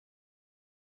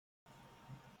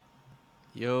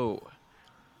Yo,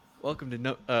 welcome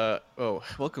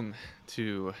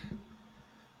to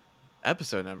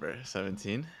episode number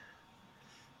 17.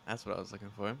 That's what I was looking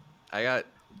for. I got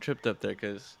tripped up there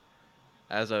because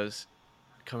as I was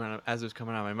as it was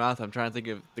coming out of my mouth, I'm trying to think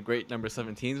of the great number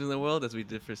 17s in the world as we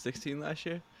did for 16 last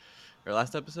year or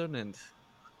last episode, and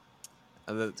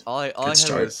Good start.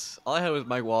 all I had was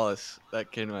Mike Wallace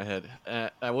that came to my head.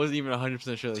 I wasn't even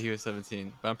 100% sure that he was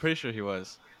 17, but I'm pretty sure he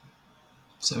was.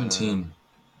 Um, 17.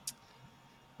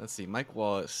 let's see, Mike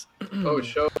Wallace. Oh, I'm pretty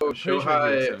sure he was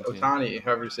Shohei 17. Otani,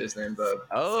 however you say his name, the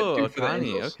Oh, dude for the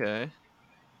Otani. Angels. Okay.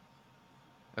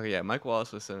 Okay, yeah, Mike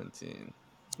Wallace was 17.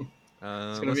 It's gonna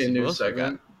Let's be a see, who new else we got?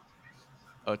 segment.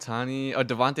 Otani. Oh,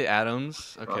 Devontae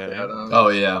Adams. Devontae Okay. Adams, Oh,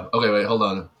 yeah. Okay, wait, hold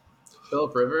on.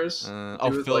 Philip Rivers, dude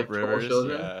with Philip like 12 Rivers.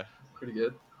 children. Yeah. Pretty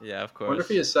good. Yeah, of I wonder course. if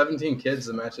he has 17 kids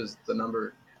that matches the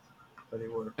number that he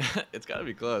wore. It's got to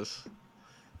be close.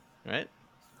 Right?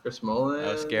 Chris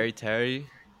Mullin. Scary Terry.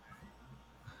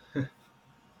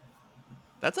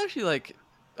 That's actually like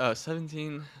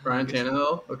 17. Brian I guess-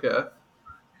 Tannehill. Okay.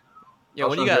 Yeah,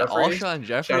 when you Alshon got Jeffrey. Alshon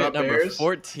Jeffrey Shout at out number Bears.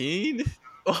 14?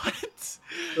 What?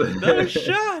 No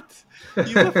shot.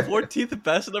 He's the 14th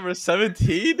best at number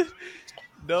 17?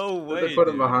 No way. They put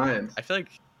him dude. behind. I feel like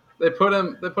They put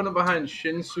him behind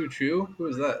Shin Soo Chu. Who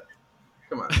is that?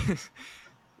 Come on.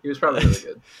 He was probably really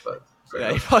good, but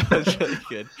yeah, he probably was really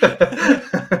good. Come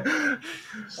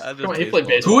on, he played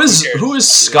baseball. Who is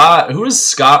Scott? Who is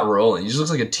Scott Rowland? He just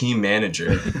looks like a team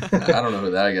manager. I don't know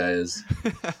who that guy is.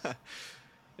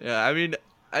 Yeah, I mean,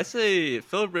 I say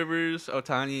Philip Rivers,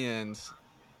 Otani, and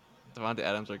Devontae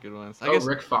Adams are good ones. I guess.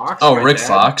 Rick Fox. Oh, my Rick dad.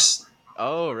 Fox.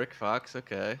 Oh, Rick Fox.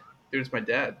 Okay, Dude, it's my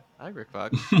dad. I like Rick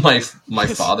Fox. my father. My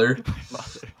father.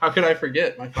 How could I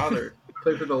forget? My father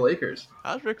played for the Lakers.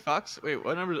 How's Rick Fox? Wait,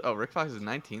 what number? Oh, Rick Fox is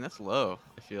 19. That's low.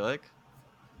 I feel like.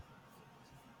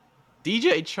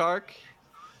 DJ Chark.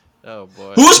 Oh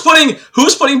boy. Who's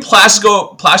putting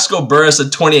Plaxico Burress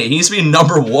at 28? He needs to be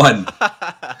number 1.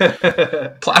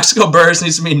 Plaxico Burress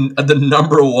needs to be the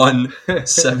number 1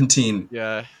 17.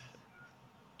 Yeah.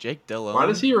 Jake Dillon. Why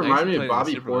does he remind me Actually of played in the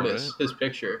Bobby Super Bowl, Portis? right? His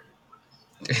picture.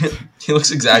 He looks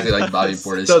exactly like Bobby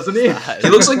Portis. Doesn't he?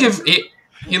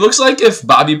 He looks like if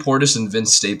Bobby Portis and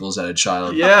Vince Staples had a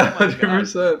child. Yeah, Oh my God.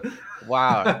 100%.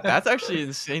 Wow, that's actually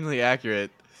insanely accurate.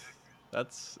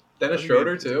 That's Dennis that's a Schroeder,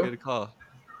 good, that's a too. Good call.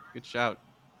 Good shout.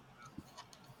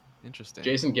 Interesting.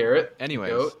 Jason Garrett.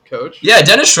 Anyways. Goat, coach. Yeah,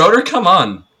 Dennis Schroeder, come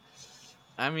on.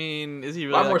 I mean, is he A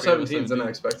really lot that more great of a 17s than I 17?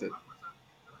 expected.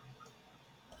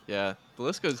 Yeah, the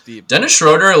list goes deep. Dennis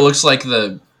Schroeder looks like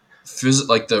the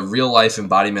real life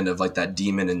embodiment of like that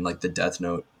demon in like the Death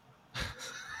Note.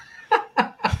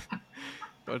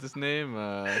 What's his name?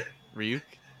 Ryuk.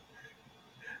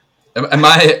 Am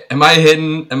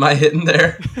I hitting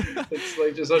there? It's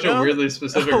like just such No. a weirdly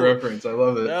specific No. reference. I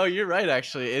love it. No, you're right.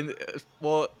 Actually,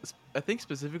 I think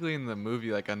specifically in the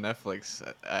movie, like on Netflix.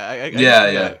 I can see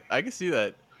Yeah. that. I can see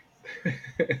that.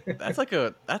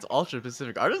 That's ultra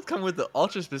specific. Artists come with the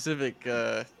ultra specific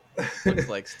looks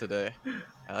likes today.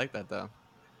 I like that though.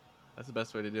 That's the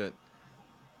best way to do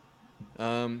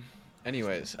it.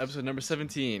 Anyways, episode number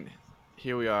 17.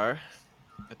 Here we are.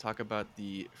 I talk about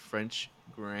the French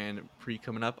Grand Prix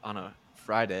coming up on a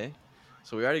Friday.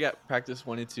 So we already got practice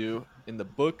 1 and 2 in the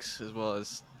books, as well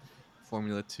as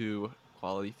Formula 2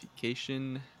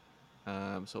 qualification.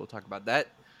 So we'll talk about that.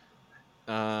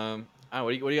 What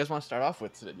do you guys want to start off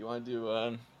with today? Do you want to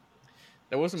do?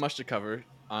 There wasn't much to cover,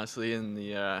 honestly, in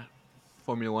the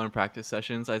Formula 1 practice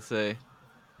sessions. I'd say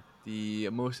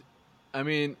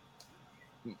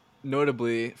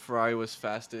notably, Ferrari was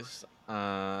fastest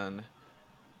on,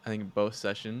 I think, both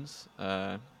sessions,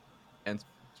 and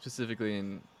specifically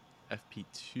in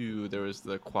FP2, there was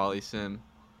the quali sim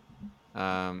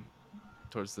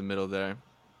towards the middle there,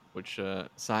 which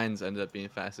Sainz ended up being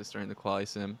fastest during the quali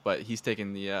sim, but he's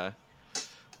taken a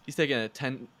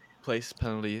 10th place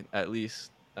penalty at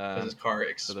least. His car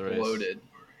for the race. exploded.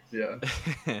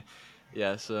 Yeah.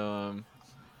 Yeah, so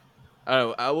I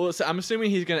don't know. I'm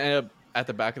assuming he's gonna end up at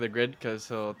the back of the grid because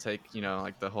he'll take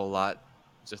like the whole lot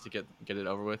just to get it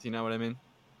over with. You know what I mean?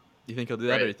 You think he'll do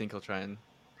that, or Right. you think he'll try and?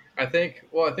 I think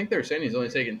they're saying he's only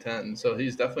taking 10, so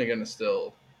he's definitely going to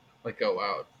still go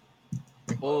out.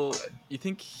 Well, you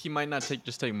think he might not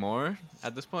take more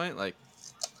at this point? Like,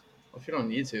 If you don't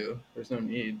need to, there's no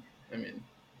need. I mean,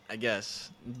 I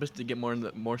guess just to get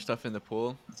more stuff in the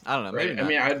pool. I don't know. right? Maybe I not.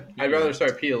 mean, I'd Maybe rather not.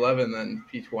 start P11 than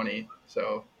P20.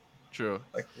 So, True.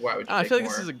 why would you I take feel like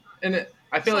more? this is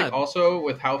I feel it's like not- also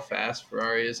with how fast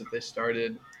Ferrari is, if they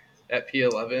started at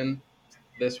P11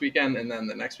 this weekend and then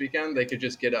the next weekend, they could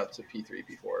just get up to P3,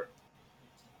 P4.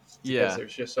 because Yeah,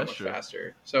 there's just so that's much true.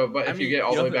 faster. So, but I if you mean, get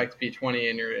all you the don't way think. back to P20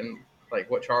 and you're in like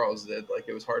what Charles did, like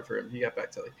it was hard for him. He got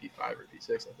back to like P5 or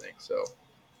P6, I think. So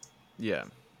Yeah.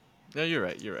 No, you're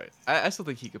right. You're right. I still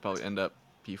think he could probably end up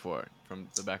P4 from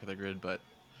the back of the grid, but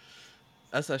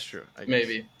that's true, I guess.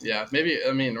 maybe, yeah, maybe.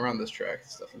 I mean, around this track,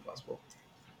 it's definitely possible.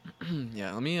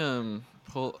 Yeah, let me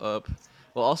pull up.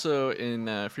 Well, also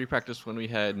in free practice when we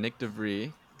had Nick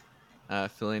DeVries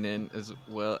filling in as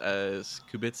well as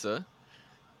Kubica.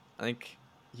 I think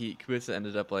Kubica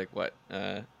ended up like what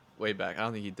way back. I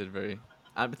don't think he did very.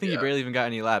 I think he Yeah, barely even got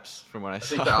any laps from what I I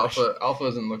think saw. the Alpha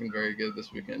isn't looking very good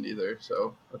this weekend either,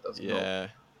 so that doesn't help. Yeah.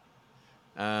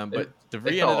 They But they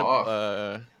DeVries fell ended up.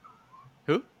 off.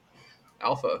 Who?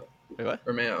 Alpha Wait, what?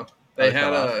 Romeo. Oh, They they had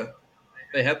fell off. a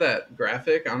they had that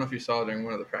graphic. I don't know if you saw it during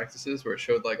one of the practices where it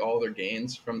showed like all their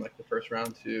gains from like the first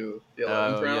round to the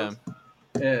 11th Oh yeah. round,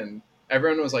 and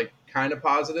everyone was like kind of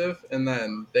positive, and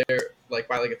then they're like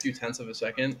by like a few tenths of a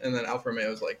second, and then Alfa Romeo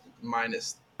was like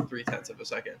minus 3/10 of a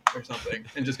second or something,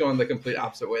 and just going the complete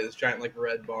opposite way. This giant like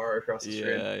red bar across the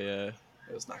screen. Yeah, yeah.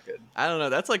 It was not good. I don't know.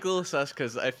 That's like a little sus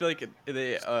because I feel like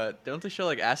they don't they show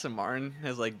like Aston Martin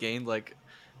has like gained like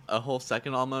a whole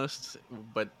second almost,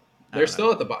 but I They're don't know.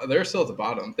 still at the they're still at the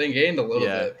bottom. They gained a little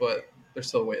Yeah, bit, but they're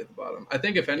still way at the bottom. I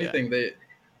think if yeah. anything,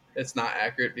 it's not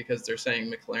accurate because they're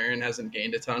saying McLaren hasn't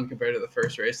gained a ton compared to the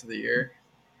first race of the year,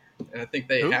 and I think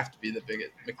they Who? have to be the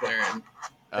biggest McLaren.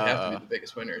 They have to be Uh, the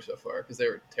biggest winner so far because they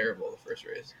were terrible the first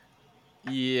race.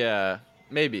 yeah,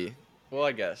 maybe. Well,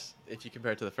 I guess if you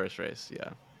compare it to the first race,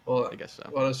 yeah, Well, I guess so.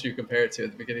 what else do you compare it to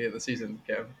at the beginning of the season,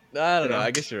 Kev? I You don't know. know.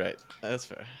 I guess you're right. That's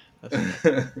fair. That's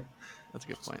fair. That's a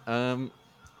good point.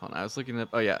 Hold on. I was looking up.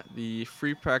 Oh yeah, the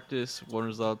free practice one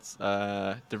results.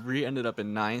 DeVries ended up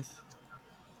in ninth,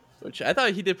 which I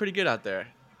thought he did pretty good out there.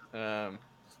 Um,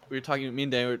 we were talking. Me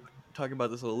and Dan were talking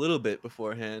about this a little bit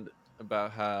beforehand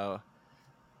about how,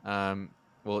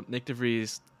 well, Nick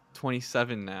DeVries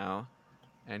 27 now,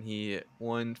 and he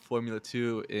won Formula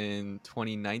 2 in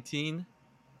 2019,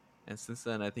 and since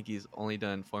then I think he's only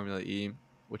done Formula E,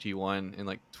 which he won in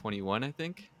like 21, I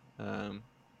think. Um,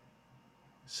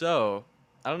 so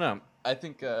I don't know. I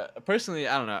think personally,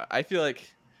 I don't know. I feel like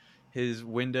his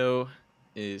window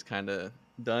is kind of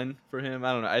done for him.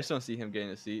 I don't know. I just don't see him getting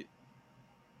a seat.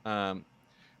 Um,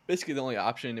 basically, the only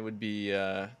option it would be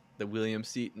the Williams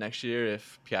seat next year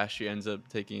if Piastri ends up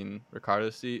taking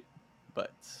Ricardo's seat,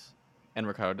 but and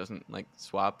Ricardo doesn't like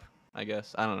swap. I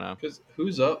guess I don't know. Because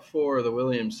who's up for the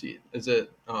Williams seat? Is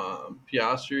it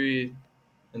Piastri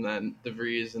and then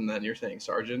DeVries and then you're saying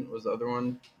Sargent was the other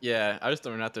one? Yeah, I just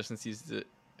throw him out there since he's the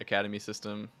academy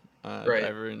system Right,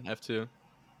 driver in F2.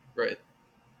 right.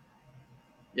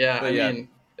 Yeah, But I yeah, mean,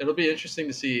 it'll be interesting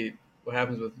to see what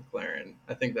happens with McLaren.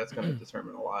 I think that's going to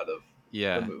determine a lot of the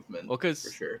yeah. movement Well, for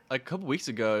because sure. like a couple weeks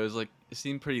ago, it was like it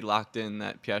seemed pretty locked in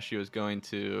that Piastri was going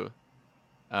to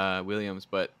Williams,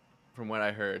 but from what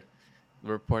I heard,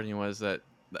 the reporting was that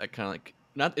kind of like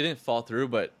not it didn't fall through,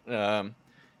 but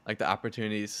like the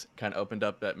opportunities kind of opened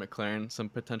up at McLaren some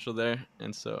potential there,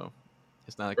 and so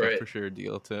it's not like a Right. for sure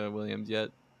deal to Williams yet.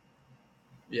 I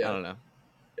Yeah. don't know.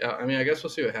 Yeah. I mean, I guess we'll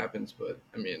see what happens, but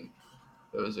I mean,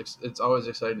 it's always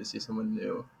exciting to see someone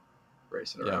new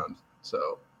racing Yeah, around.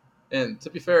 So, and to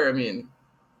be fair, I mean,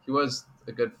 he was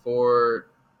a good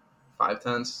 4.5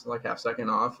 tenths, like half second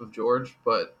off of George,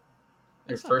 but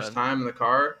your that's not first bad. time in the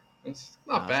car, it's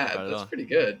No, not it's not bad. bad at That's all. pretty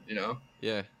good, you know.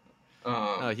 Yeah. No,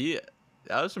 Um,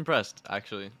 I was impressed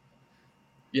actually.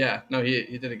 yeah, no,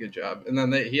 he did a good job, and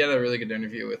then he had a really good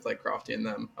interview with like Crofty and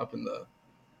them up in the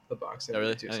box Oh, interview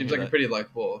really? too. I didn't hear that.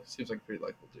 Seems like a pretty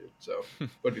likable dude. So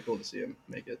would be cool to see him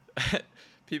make it.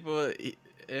 People,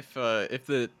 if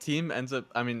the team ends up,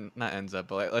 I mean, not ends up,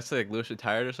 but like, let's say like Lewis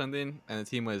retired or something, and the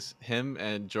team was him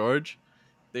and George,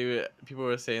 people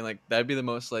were saying like that'd be the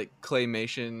most like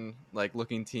claymation like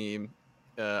looking team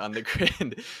on the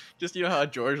grid. Just you know how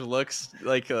George looks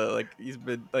like he's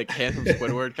been like handsome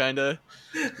Squidward kind of,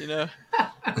 you know?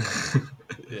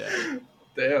 Yeah,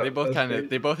 Damn, that's they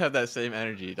crazy. both have that same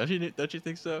energy. Don't you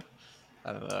think so?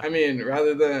 I don't know. I mean,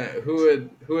 rather than who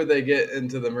would they get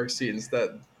into the Merc seat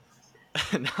instead?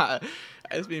 Not,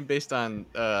 it's being based on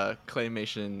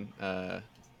claymation Right,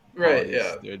 qualities.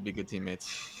 yeah, They would be good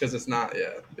teammates. because it's not. Yeah,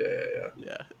 yeah, yeah, yeah.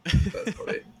 Yeah. That's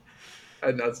funny. I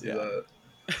did not see Yeah.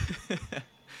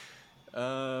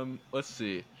 that. Let's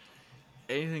see.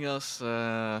 Anything else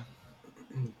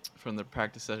from the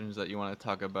practice sessions that you want to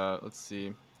talk about? Let's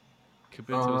see.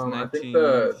 Kubica was I think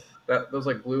 19th. that those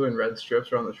like blue and red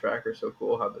strips around the track are so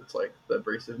cool. How it's like the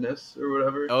abrasiveness or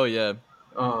whatever. Oh yeah.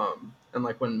 And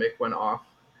like when Mick went off,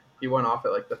 he went off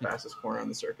at like the fastest corner on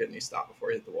the circuit and he stopped before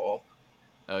he hit the wall.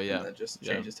 Oh and yeah. then just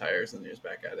Yeah. change his tires and he was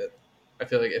back at it. I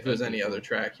feel like if it was That's any pretty other cool.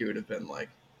 track, he would have been like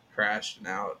crashed and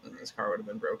out, and his car would have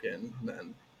been broken. And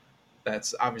then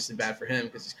that's obviously bad for him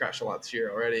because he's crashed a lot this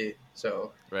year already.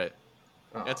 So Right.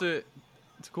 um, It's a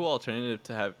cool alternative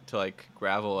to have to like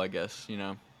gravel, I guess,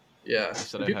 yeah,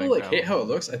 instead and of people having like hate gravel. how it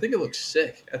looks. I think it looks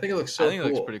sick. I think it looks I so think it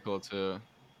looks cool. pretty cool too.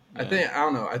 I Yeah. think I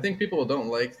don't know. I think people don't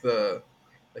like the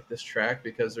like this track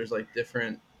because there's like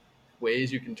different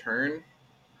ways you can turn,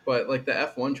 but like the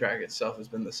F1 track itself has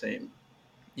been the same, to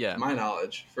Yeah. my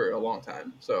knowledge, for a long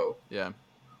time. So Yeah.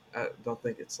 I don't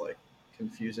think it's like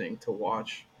confusing to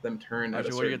watch them turn at a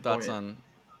Archie, what are your certain thoughts point. on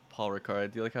Paul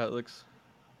Ricard? Do you like how it looks?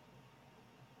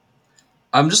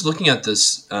 I'm just looking at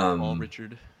this. Paul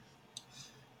Richard.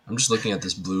 I'm just looking at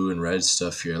this blue and red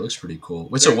stuff here. It looks pretty cool.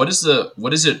 Wait, so There-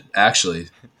 what is it actually?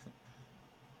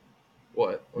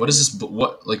 What? What What do you is mean?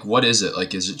 this? What is it?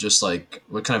 Like, is it just like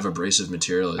what kind of abrasive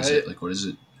material is I it? Like, what is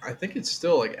it? I think it's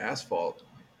still like asphalt,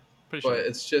 Pretty but sure.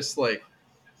 it's just like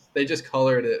they just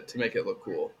colored it to make it look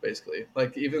cool, basically.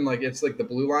 Like even like it's like the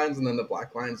blue lines and then the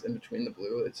black lines in between the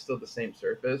blue. It's still the same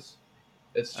surface.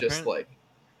 It's just Apparently, like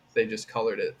they just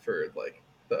colored it for like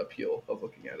the appeal of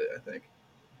looking at it. I think.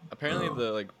 apparently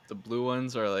Oh, the blue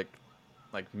ones are like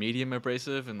medium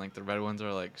abrasive, and like the red ones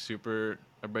are like super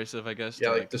abrasive, I guess, Yeah,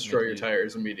 to like like destroy make your you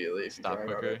tires immediately if you stop drive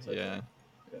on quicker. it, type Yeah, thing.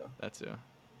 Yeah. that too.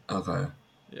 okay.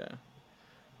 Yeah,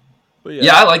 but Yeah,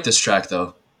 yeah, I like this track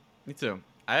though. me too.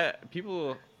 I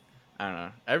don't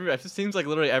know. It just seems like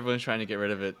literally everyone's trying to get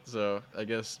rid of it. So I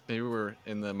guess maybe we're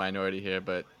in the minority here,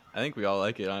 but I think we all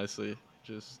like it, honestly.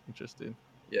 Just interesting.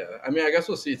 Yeah, I mean, I guess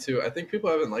we'll see too. I think people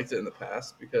haven't liked it in the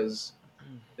past because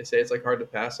they say it's like hard to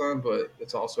pass on, but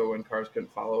it's also when cars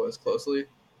couldn't follow as closely. Yeah,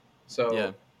 So,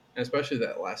 and especially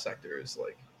that last sector is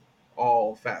like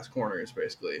all fast corners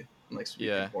basically, and like sweeping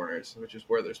yeah, corners, which is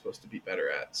where they're supposed to be better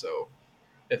at. So,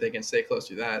 if they can stay close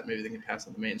to that, maybe they can pass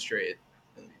on the main straight,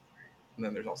 and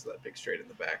then there's also that big straight in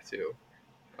the back too.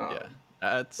 yeah. Um,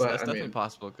 That's but I definitely mean,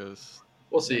 possible because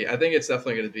we'll yeah, see. I think it's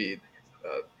definitely going to be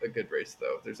a good race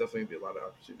though. There's definitely going to be a lot of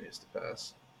opportunities to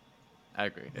pass. I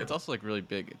agree. Yeah. It's also like really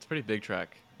big. It's a pretty big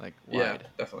track, like Yeah, wide.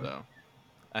 definitely. So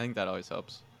I think that always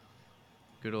helps.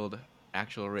 Good old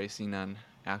actual racing on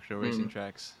actual racing Mm,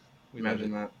 tracks. We love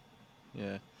imagine it.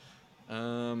 that.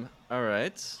 Yeah. All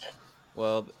right.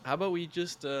 Well, how about we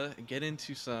just get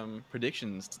into some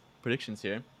predictions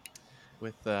here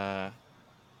with we'll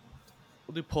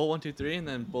do poll 1, 2, 3 and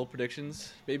then bold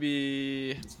predictions.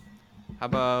 Maybe how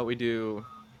about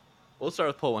we'll start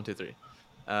with poll 1, 2, 3.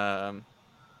 Um,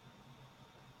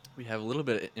 we have a little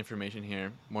bit of information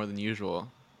here, more than usual,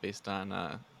 based on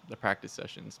the practice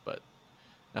sessions, but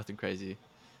nothing crazy.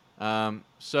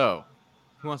 So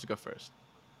who wants to go first?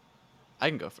 I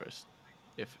can go first.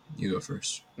 If You go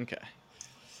first. okay.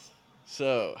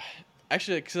 So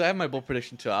actually, because I have my bold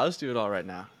prediction too, I'll just do it all right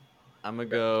now. I'm gonna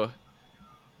Okay. go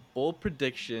bold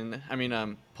prediction. I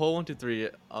mean, pole 1, 2, 3.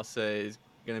 I'll say is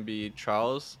gonna be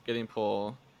Charles getting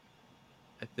pole.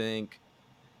 I think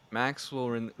Max will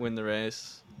win the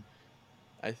race.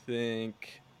 I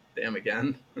think Damn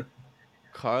again.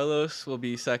 Carlos will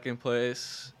be second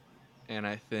place, and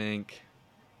I think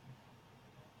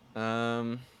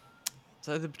it's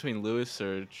either between Lewis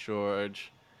or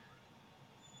George.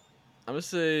 I'm gonna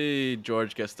say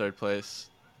George gets third place.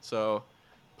 So,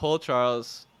 pole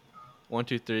Charles, 1,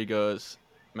 2, 3 goes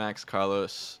Max,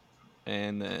 Carlos,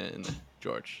 and then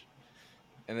George.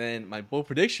 And then my bold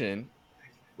prediction,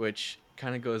 which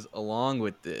kind of goes along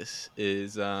with this,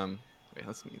 is wait,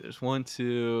 let's see. There's 1,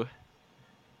 2,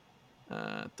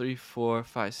 3, 4,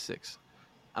 5, 6.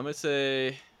 I'm gonna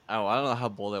say I don't know how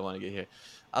bold I want to get here.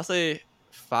 I'll say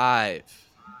 5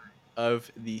 of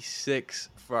the 6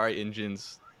 Ferrari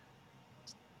engines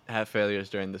have failures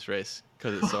during this race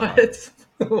because it's so hot.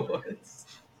 What? What?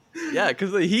 Yeah,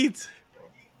 because the heat.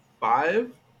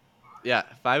 5? Yeah,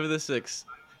 5 of the 6.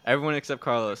 Everyone except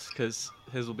Carlos, because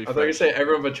his will be I thought you were fresh. saying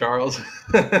everyone but Charles.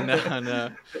 No, no.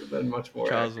 Then much more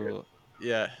Charles accurate. will.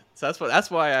 Yeah, so that's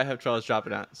why I have Charles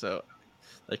dropping out. So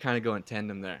they kind of go in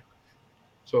tandem there.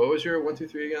 So what was your 1, 2,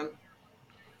 3 again?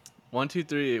 1, 2,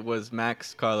 3 was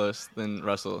Max, Carlos, then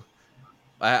Russell.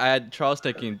 I had Charles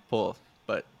taking pole,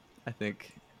 but I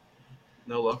think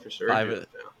No love for 5. Sergio.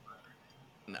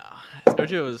 No,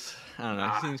 Sergio was. I don't know. He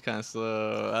Ah. seems kind of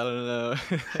slow. I don't know.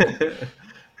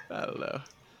 I don't know.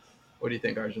 What do you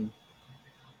think, Arjun?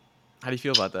 How do you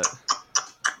feel about that,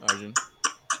 Arjun?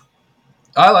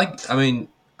 I mean,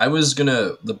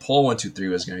 the poll 1, 2, 3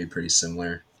 was gonna be pretty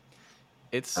similar.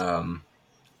 It's Um,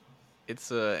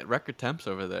 record temps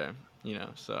over there,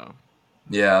 So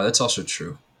yeah, that's also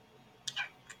true.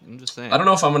 I'm just I saying. don't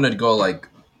know if I'm gonna go like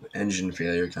engine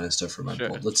failure kind of stuff for my Sure,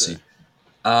 bold. Let's sure. see.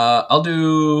 I'll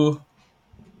do.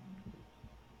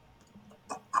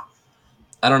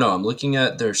 I don't know. I'm looking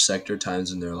at their sector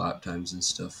times and their lap times and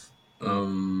stuff.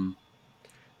 The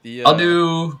I'll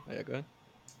do. oh, yeah, go ahead.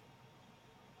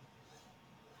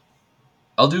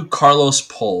 I'll do Carlos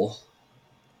Pole.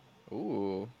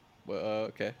 Ooh, well,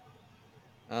 okay.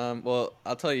 Well,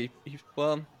 I'll tell you.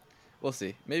 Well, we'll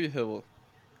see. Maybe he'll.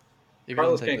 If he doesn't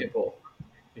Carlos take can't the. get pole.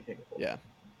 He can't get pole Yeah.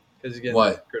 because he's getting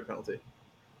Why? the grid penalty.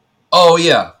 Oh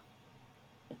yeah.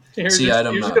 You're See, just I'm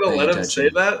you're just not gonna paying let him say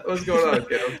attention. that? What's going on,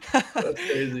 Cam? That's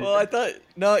crazy. Well, I thought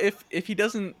no. If he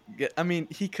doesn't get, I mean,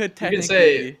 he could You can technically.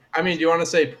 say. I mean, do you want to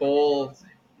say pole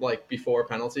like before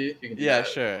penalty? You can do Yeah, that.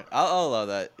 sure. I'll allow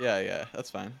that. Yeah, that's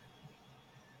fine.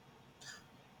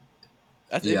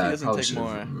 That's if Yeah, he I doesn't probably take should have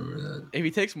more. remembered that. If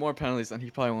he takes more penalties, then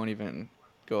he probably won't even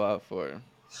go out for.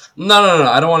 No.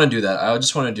 I don't want to do that. I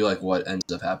just want to do like what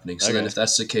ends up happening. So then, Okay. if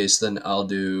that's the case, then I'll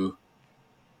do.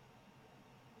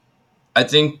 I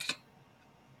think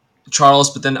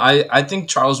Charles, but then I think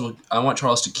Charles will. I want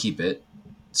Charles to keep it.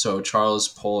 So Charles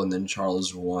pole and then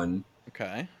Charles 1,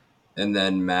 Okay. and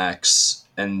then Max,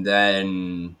 and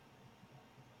then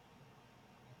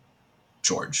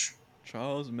George.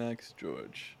 Charles Max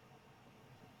George.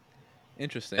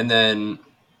 Interesting. And then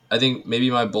I think maybe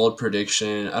my bold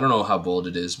prediction, I don't know how bold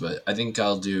it is, but I think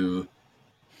I'll do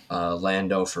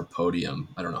Lando for podium.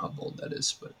 I don't know how bold that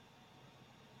is, but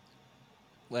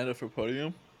Lando for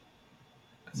podium.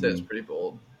 I'd say it's pretty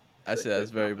bold. I They say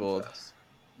that's could come very up and bold. fast.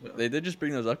 Yeah. They did just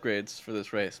bring those upgrades for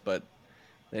this race, but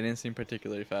they didn't seem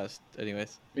particularly fast.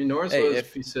 Anyways, I mean, Norris Hey, was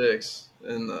if- P6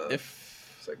 in the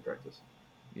if second practice.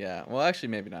 yeah, well, actually,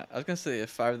 maybe not. I was gonna say if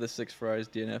 5 of the 6 Ferraris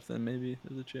DNF, then maybe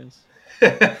there's a chance.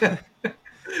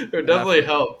 It would definitely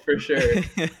help for sure.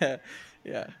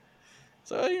 yeah.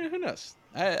 So who knows?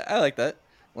 I like that.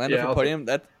 Lando Yeah, for I'll podium.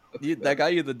 I'll take That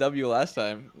got you the W last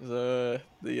time. So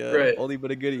the Right. oldie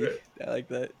but a goodie. Right. I like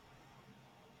that.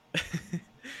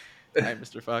 All right,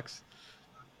 Mr. Fox.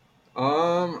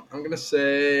 I'm gonna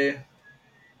say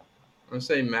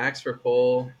Max for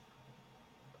pole.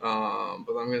 But I'm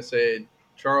gonna say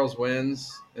Charles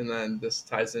wins, and then this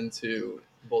ties into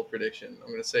bold prediction.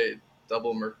 I'm gonna say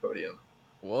double Merc podium.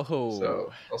 Whoa.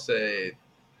 So I'll say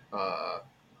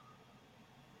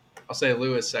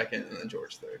Lewis second, and then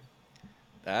George third.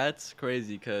 That's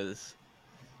crazy because,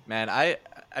 man, I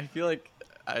feel like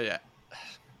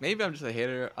maybe I'm just a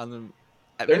hater on them.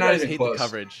 They're not I just even hate close. the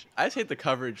coverage. I just hate the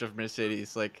coverage of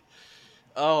Mercedes. Like,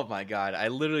 oh my god, I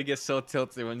literally get so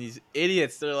tilted when these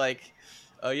idiots. They're like,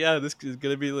 "Oh yeah, this is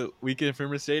gonna be the weekend for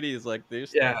Mercedes." Like,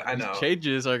 these I know.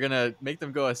 changes are gonna make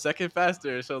them go a second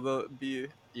faster, so they'll be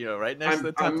right next to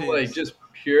the top I'm teams. like just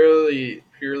purely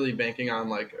banking on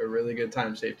like a really good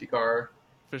time safety car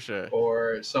for sure.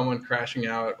 or someone crashing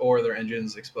out or their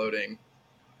engines exploding.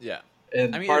 Yeah.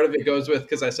 And I mean, part of it goes with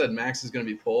because I said Max is going to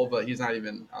be pole, but he's not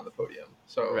even on the podium,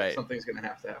 so Right. something's going to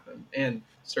have to happen. And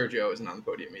Sergio isn't on the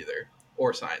podium either,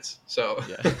 or Sainz. So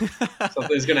yeah.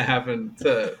 something's going to happen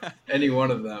to any one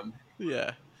of them.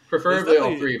 Yeah. Preferably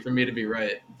all three for me to be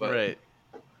right. But right.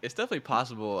 It's definitely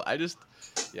possible.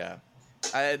 The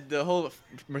whole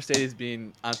Mercedes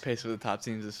being on pace with the top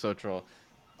teams is so troll.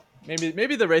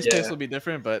 Maybe the race pace will be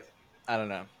different, but I don't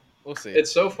know. We'll see.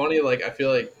 It's so funny. Like I feel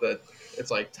like that it's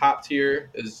like top tier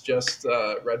is just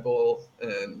Red Bull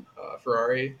and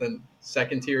Ferrari. Then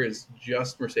second tier is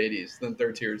just Mercedes. Then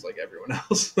third tier is like everyone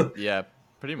else. Yeah,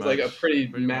 pretty much. It's like a pretty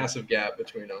massive gap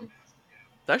between them.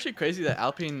 It's actually crazy that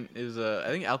Alpine is. I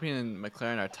think Alpine and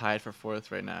McLaren are tied for 4th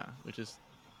right now, which is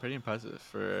pretty impressive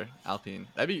for Alpine.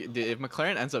 If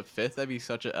McLaren ends up 5th, that'd be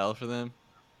such an L for them.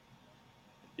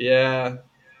 Yeah,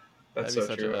 that's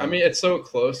so true. I mean, it's so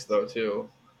close though too.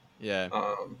 Yeah.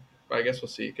 But I guess we'll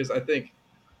see because I think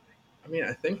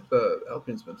the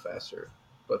Alpine's been faster,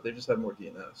 but they just have more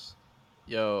DNS.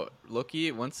 Yo,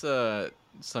 Loki. Once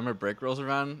summer break rolls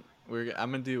around, we'll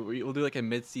do like a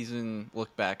mid-season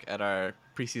look back at our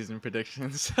preseason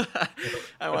predictions.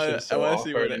 I want to see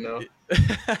what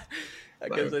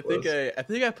because I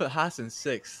think I put Haas in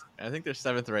 6th. I think they're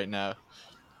 7th right now.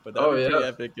 But that would be pretty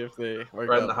epic if they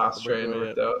riding the Haas train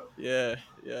worked out. Yeah.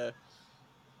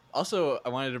 Also, I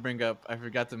wanted to bring up. I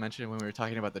forgot to mention when we were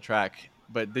talking about the track.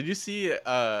 But did you see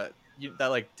that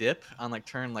like dip on like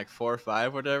turn like 4 or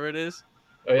 5, whatever it is?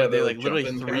 Oh yeah, they like literally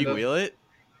 3-wheel it.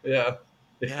 Yeah.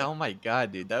 Oh my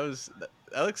god, dude, that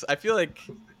looks. I feel like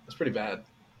it's pretty bad.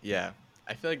 Yeah,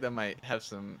 I feel like that might have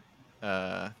some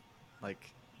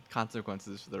like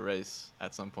consequences for the race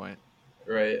at some point.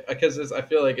 Right, because I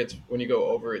feel like it's when you go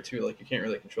over it too, like you can't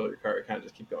really control your car. You kind of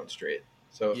just keep going straight.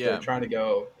 So if Yeah. they're trying to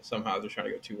go somehow, they're trying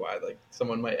to go too wide. Like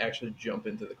someone might actually jump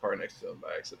into the car next to them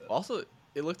by accident. Also,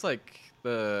 it looked like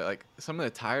some of the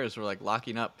tires were like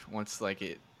locking up once like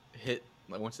it hit,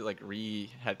 like once it like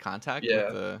had contact with Yeah.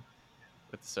 the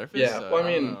surface. Yeah. So Well, I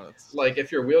I don't mean, know. It's like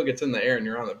if your wheel gets in the air and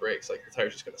you're on the brakes, like the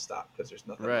tire's just gonna stop because there's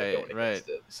nothing like going right. against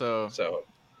it. So So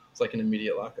it's like an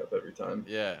immediate lockup every time.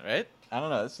 yeah, right. I don't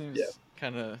know. It Yeah. seems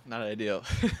kind of not ideal.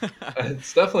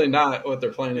 It's definitely not what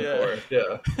they're planning Yeah. for.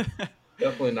 Yeah.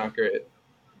 Definitely not great.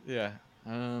 Yeah.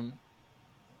 I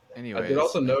Anyways. did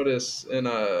also notice in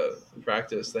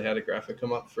practice they had a graphic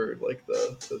come up for like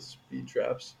the speed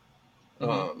traps.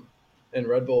 Mhm. And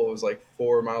Red Bull was like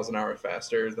 4 miles an hour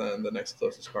faster than the next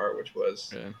closest car, which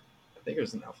was Yeah. I think it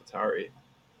was an AlphaTauri,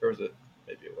 or was it?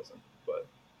 Maybe it wasn't, but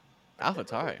I can't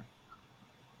remember. AlphaTauri.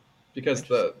 Because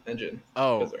the engine.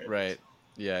 Oh, because their right. engines.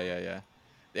 Yeah.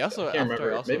 They I also can't AlphaTauri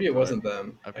remember. also Maybe it put wasn't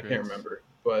them. I can't upgrades. remember.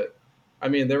 But I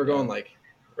mean, they were Yeah. going like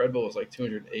Red Bull was like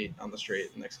 208 on the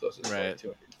straight. The next closest was Right. like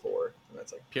 204, and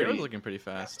that's like Pierre was pretty looking pretty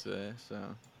fast today,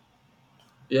 so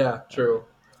Yeah, true.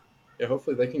 Yeah,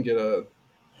 hopefully they can get a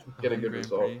The good home Grand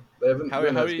result. Prix. They haven't How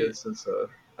been do as you- good since.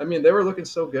 I mean, they were looking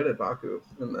so good at Baku,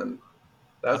 and then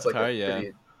that's like a AlphaTauri, yeah.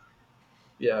 pretty.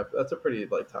 Yeah, that's a pretty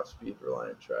like top speed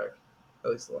reliant track,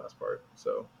 at least the last part.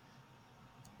 So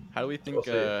How do we think? We'll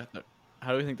see.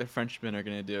 How do we think the Frenchmen are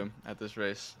gonna do at this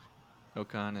race?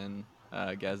 Ocon and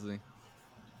Gasly.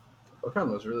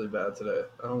 Ocon was really bad today.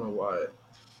 I don't know why.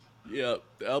 Yeah,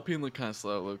 the Alpine look kind of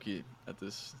slow, low key, at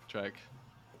this track.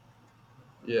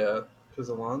 Yeah, because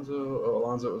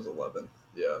Alonso was 11th.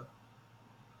 Yeah,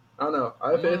 I don't know.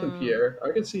 I have faith in Pierre.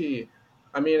 I could see.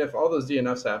 I mean, if all those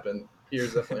DNFs happen,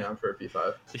 Pierre's definitely on for a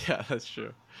P5. Yeah, that's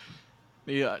true.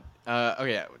 Yeah.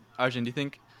 Okay, Arjun, do you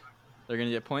think they're gonna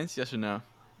get points? Yes or no?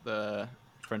 The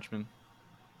Frenchmen,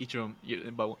 each of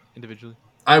them individually.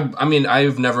 I mean,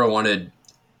 I've never wanted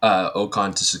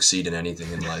Ocon to succeed in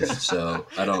anything in life, so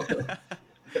I don't.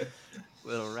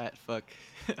 Little rat fuck.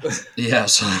 Yeah,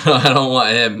 so I don't want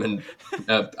him, and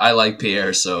I like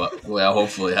Pierre, so well,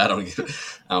 hopefully I don't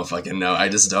fucking know. I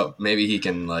just don't. Maybe he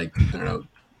can like I don't know,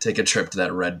 take a trip to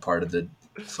that red part of the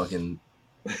fucking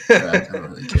track. I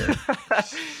don't really care.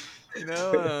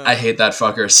 I hate that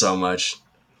fucker so much.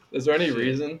 Is there any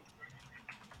reason,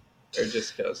 or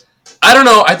just because? I don't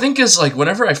know. I think it's like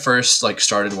whenever I first like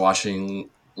started watching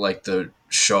like the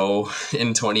show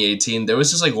in 2018, there was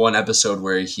just like one episode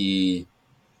where he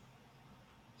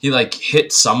like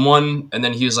hit someone and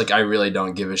then he was like, I really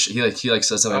don't give a shit. He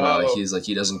said something about like he's like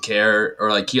he doesn't care or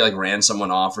like he like ran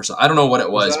someone off or something. I don't know what it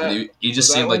was, but he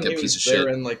just seemed like a piece of shit. They were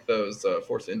in like those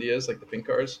Force Indias, like the pink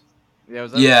cars. Yeah,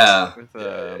 was that yeah. With,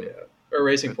 or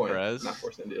Racing Point, Perez? not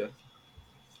Force India.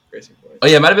 Racing Point. Oh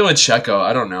yeah, it might have been with Checo.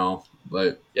 I don't know,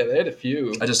 but yeah, they had a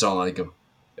few. I just don't like him.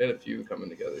 They had a few coming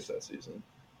together that season.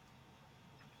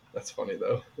 That's funny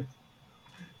though.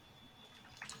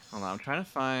 Hold on, I'm trying to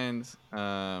find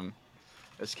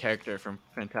this character from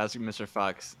Fantastic Mr.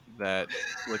 Fox that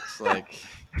looks like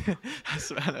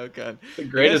Esteban Ocon. The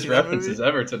greatest seen that references movie?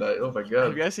 ever tonight. Oh my Have god.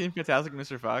 you guys seen Fantastic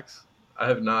Mr. Fox? I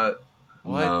have not.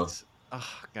 What? No.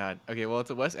 Oh god. Okay, well it's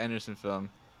a Wes Anderson film.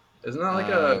 Isn't that like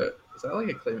is that like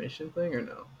a claymation thing or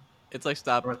no? It's like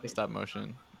stop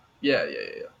motion. Yeah.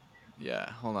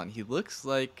 Yeah, hold on. He looks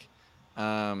like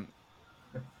not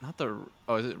the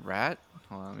is it Rat?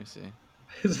 Hold on, let me see.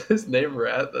 Is his name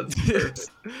Rat? That's perfect.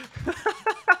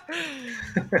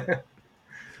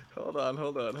 Hold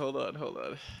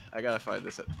on. I gotta find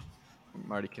this. I'm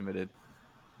already committed.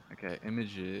 Okay,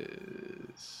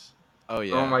 images. Oh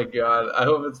yeah. Oh my god. I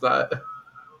hope it's not.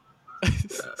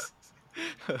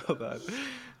 Hold on.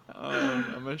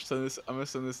 I'm gonna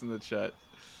send this in the chat.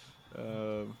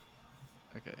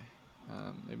 Okay.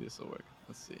 Maybe this will work.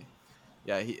 Let's see.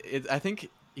 Yeah, I think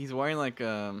he's wearing like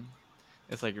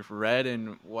it's like red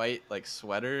and white like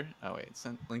sweater. Oh wait, it's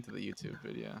linked to the YouTube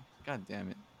video. God damn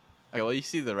it. Okay, well you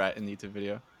see the rat in the YouTube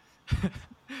video.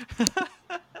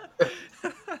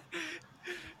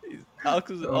 All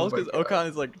because Ocon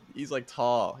is like he's like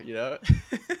tall, you know.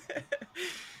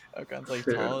 Ocon's like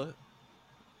tall.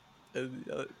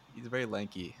 He's very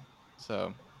lanky,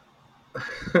 so.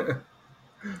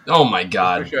 Oh my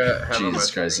god. Sure Jesus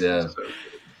Christ, yeah.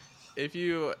 If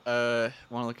you want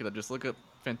to look it up, just look up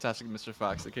Fantastic Mr.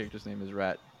 Fox. The character's name is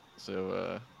Rat.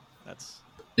 So that's.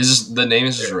 The name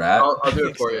is just Rat? I'll do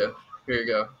it for you. Here you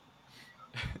go.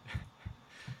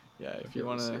 Yeah, if you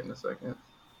want to. See it in a second.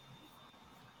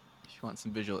 If you want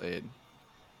some visual aid,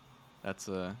 that's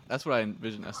what I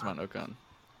envision Esteban Ocon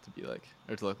to be like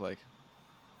or to look like.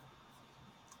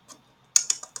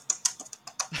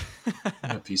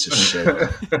 A piece of shit.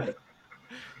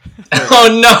 Oh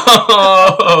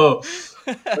no!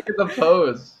 Look at the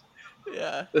pose.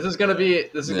 Yeah. This is gonna be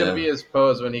Yeah. his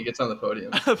pose when he gets on the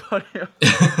podium.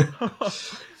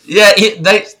 Yeah,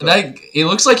 it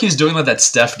looks like he's doing like that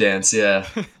Steph dance. Yeah,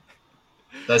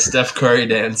 that Steph Curry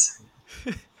dance.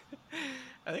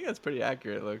 I think that's pretty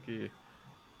accurate, low key.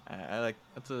 I like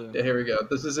that's a. Yeah, here we go.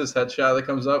 This is his headshot that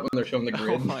comes up when they're showing the Oh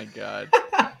grid. my god.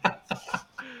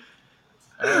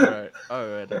 All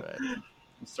right.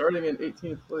 Starting in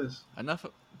 18th place. Enough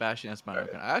bashing Espanol.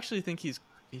 Right. I actually think he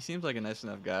seems like a nice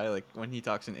enough guy, like when he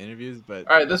talks in interviews. But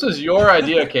All right, this was your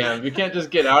idea, Cam. You can't just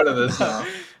get out of this now.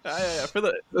 For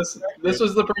the This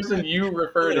was the person you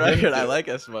referred him record, to. I like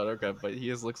Espanol, but he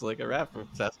just looks like a rapper.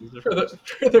 For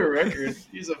the record,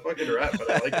 he's a fucking rat,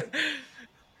 but I like him.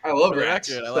 I love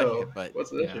rats. Record, I so like it, but what's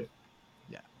the issue?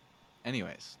 Yeah.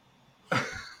 Anyways,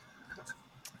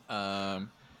 F1.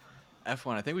 I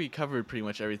think we covered pretty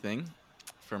much everything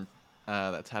from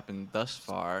that's happened thus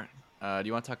far. Do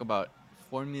you want to talk about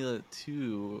Formula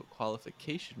 2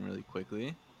 qualification really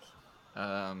quickly?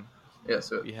 Yeah,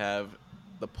 so We have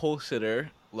the pole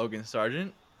sitter Logan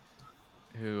Sargent,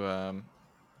 who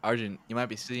Arjun, you might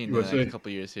be seeing in the next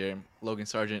couple years here. Logan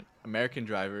Sargent, American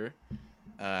driver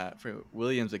for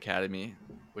Williams Academy,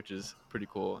 which is pretty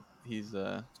cool. He's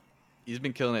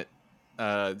been killing it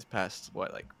this past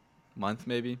month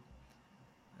maybe.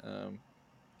 I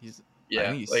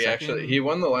think he's second. Actually, he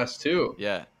won the last two.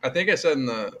 Yeah, I think I said in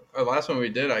the last one we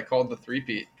did, I called the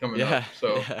three-peat coming up.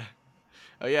 So yeah.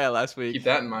 Oh yeah, last week. Keep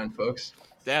that in mind, folks.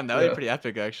 Damn, that would be pretty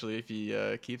epic actually if he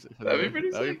keeps it. That'd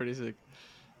be pretty sick.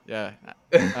 Yeah.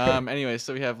 Anyway,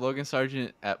 so we have Logan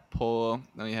Sargent at pole.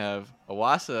 Then we have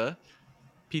Iwasa,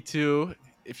 P2.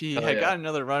 If he had got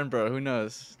another run, bro, who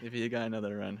knows? If he had got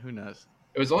another run, who knows?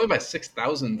 It was only by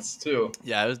 6,000ths too.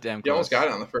 Yeah, it was damn close. He almost got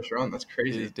it on the first run. That's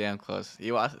crazy. He's damn close.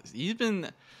 He's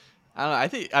been. I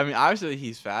don't know. I mean, obviously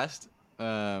he's fast.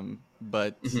 But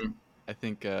I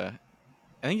think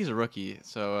he's a rookie.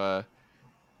 So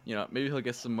maybe he'll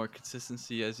get some more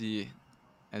consistency as he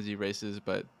races.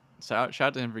 But shout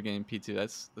out to him for getting P2.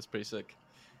 That's pretty sick.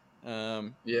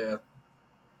 Yeah,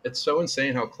 it's so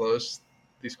insane how close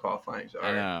these qualifyings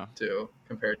are too,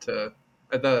 compared to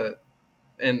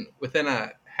and within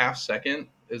a half second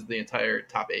is the entire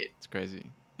top 8. It's crazy.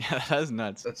 Yeah, that's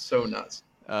nuts. That's so nuts.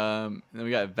 And then we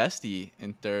got Vesti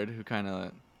in third, who kind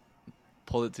of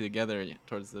pulled it together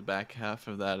towards the back half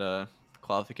of that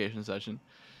qualification session.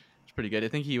 It's pretty good. I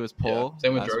think he was pole. Yeah,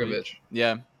 same with Drogovic.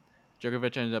 Yeah,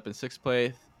 Drogovic ended up in sixth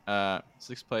place. Pourchaire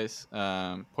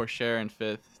in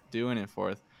fifth. Doohan in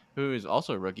fourth, who is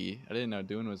also a rookie. I didn't know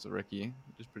Doohan was a rookie,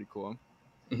 which is pretty cool.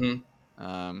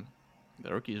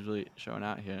 The rookie is really showing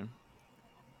out here.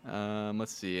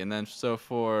 Let's see. And then so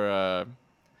for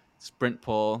sprint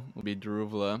pole will be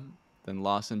Daruvula, then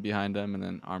Lawson behind him, and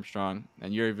then Armstrong.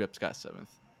 And Yuri Vips got 7th,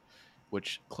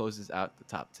 which closes out the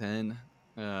top 10.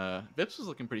 Vips was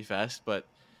looking pretty fast, but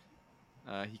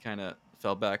he kind of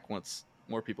fell back once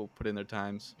more people put in their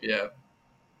times. Yeah.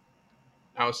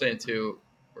 I was saying, too,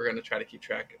 we're going to try to keep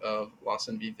track of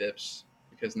Lawson v. Vips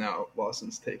because now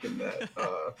Lawson's taken that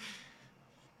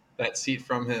that seat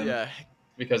from him. Yeah.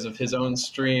 Because of his own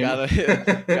stream. Got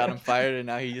him fired, and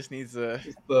now he just needs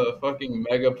the fucking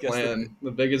mega plan,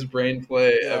 the biggest brain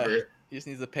play ever. He just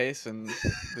needs the pace, and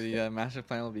the master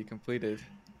plan will be completed.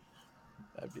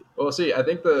 Well, see, I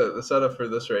think the setup for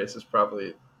this race is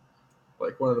probably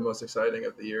like one of the most exciting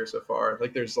of the year so far.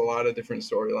 Like, there's a lot of different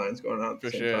storylines going on at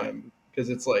the same time. Because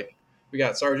it's like we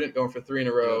got Sargent going for 3 in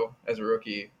a row as a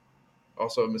rookie,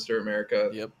 also Mr. America.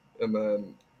 Yep. And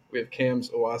then we have Cam's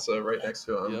Iwasa right next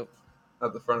to him. Yep.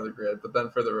 At the front of the grid, but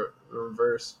then for the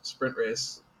reverse sprint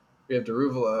race, we have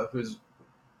Daruvula, who's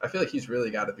I feel like he's really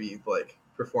got to be like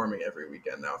performing every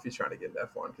weekend now if he's trying to get into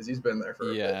F1 because he's been there for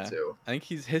a bit too. I think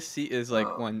his seat is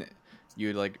like one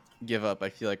you'd like give up. I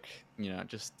feel like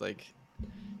just like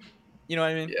what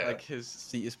I mean. Yeah. Like his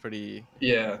seat is pretty.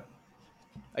 Yeah.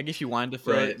 Like if you wanted to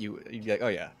fill it, you'd be like, oh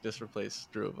yeah, just replace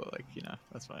Daruvula. Like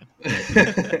that's fine.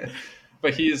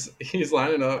 But he's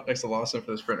lining up next to Lawson for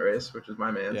the sprint race, which is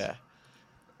my man's. Yeah.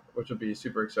 Which would be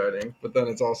super exciting. But then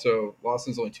it's also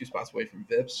Lawson's only 2 spots away from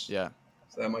Vips. Yeah.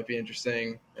 So that might be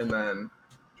interesting. And then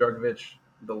Drogovic,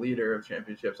 the leader of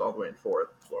championships, all the way in 4th,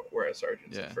 whereas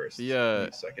Sargent's in 1st.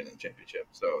 He's second in the championship.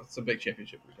 So it's a big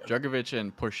championship weekend. Drogovic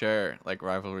and Pourchaire like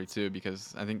rivalry too,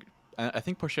 because I think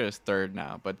Pourchaire is 3rd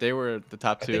now, but they were the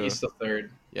top 2. I think he's still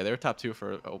 3rd. Yeah, they were top 2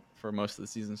 for most of the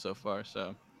season so far.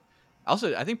 So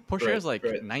also I think Pourchaire is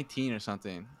 19 or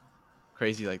something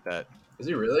crazy like that. Is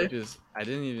he really? I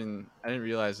didn't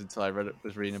realize until I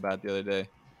was reading about it the other day.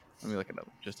 Let me look it up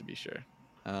just to be sure.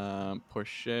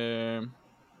 Pourchaire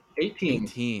 18.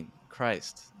 18.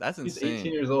 Christ, that's insane. He's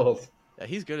 18 years old. Yeah,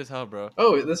 he's good as hell, bro.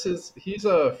 Oh,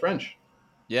 he's French.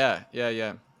 Yeah.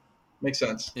 Makes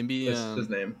sense. And be That's his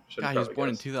name. Should God, have he was probably born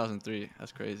in guessed. 2003.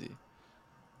 That's crazy.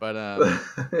 But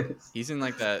he's in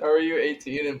like How that. are you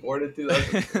 18 and born in That's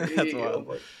 2003? Oh wild.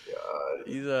 my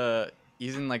god.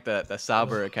 He's in like that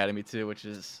Sauber Academy too, which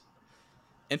is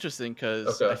interesting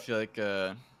because I Okay. feel like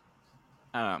I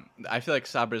don't know. I feel like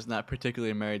Sauber is not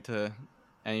particularly married to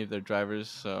any of their drivers,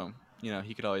 so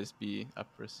he could always be up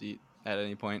for a seat at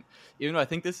any point. Even though I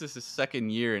think this is his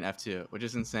second year in F2, which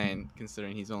is insane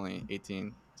considering he's only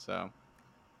 18. So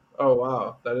Oh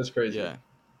wow, that is crazy.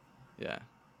 yeah,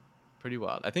 pretty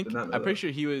wild. Did not I'm know pretty that. sure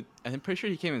he would. I'm pretty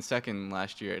sure he came in second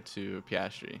last year to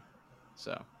Piastri.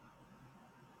 So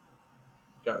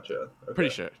Gotcha. pretty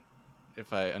Okay. sure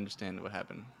if I understand what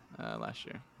happened last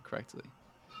year correctly.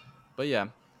 But yeah.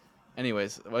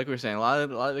 Anyways, like we were saying, a lot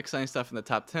of exciting stuff in the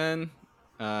top 10.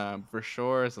 For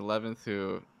sure is 11th,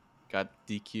 who got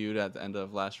DQ'd at the end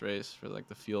of last race for like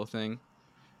the fuel thing.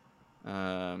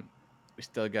 We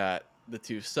still got the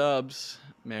two subs,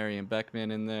 Mary and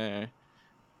Beckman in there.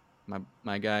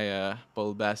 My guy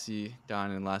Bol Bassi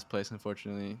down in last place,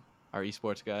 unfortunately, our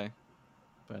esports guy.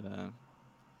 But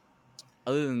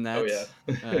other than Oh that,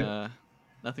 yeah.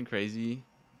 nothing crazy.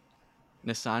 I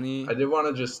Nisani did want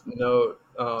to just note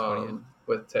 20th.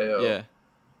 with Teo. Yeah.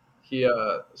 He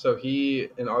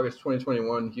in August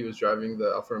 2021 he was driving the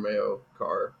Alfa Romeo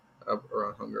car up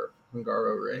around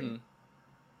Hungaro Ring.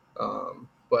 Mhm.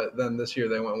 But then this year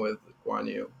they went with Guan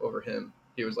Yu over him.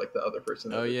 He was like the other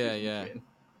person that Oh they're yeah, choosing yeah. between.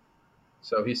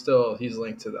 So he's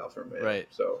linked to the Alfa Romeo. Right.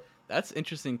 So That's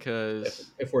interesting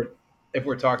because if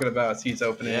we're talking about seats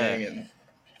opening yeah. and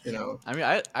I mean,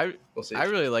 I we'll see. I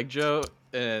really like Joe,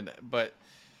 but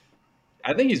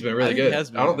I think he's been I really think he good.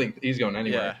 has I don't been. think he's going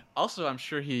anywhere. Yeah. Also, I'm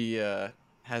sure he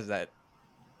has that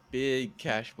big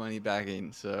cash money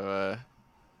backing. So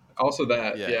Also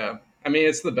that, yeah. yeah. I mean,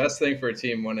 it's the best thing for a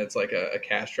team when it's like a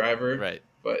cash driver, Right.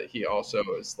 but he also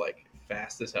is like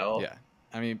fast as hell. Yeah.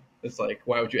 I mean, It's like,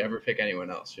 why would you ever pick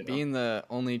anyone else? being the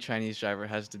only Chinese driver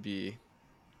has to be.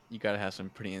 You got to have some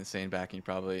pretty insane backing,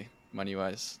 probably money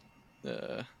wise.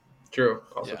 True.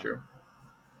 Also Yeah. true.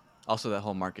 Also, that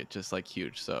whole market just like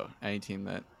huge. So any team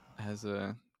that has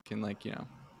can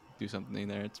do something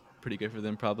there, it's pretty good for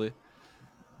them probably.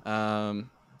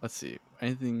 Let's see.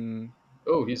 Anything?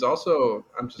 Oh, he's also.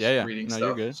 I'm just Yeah. reading No, you're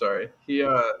stuff. good. Sorry.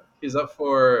 He's up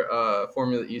for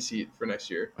Formula E seat for next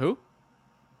year. Who?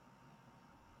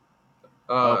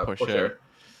 Oh, Porsche. Porsche.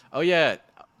 Oh yeah.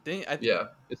 Yeah.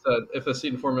 It said if a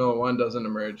seat in Formula One doesn't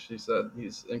emerge, he said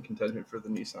he's in contention for the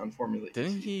Nissan Formula E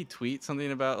Didn't seat. he tweet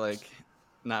something about like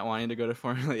not wanting to go to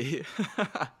Formula E?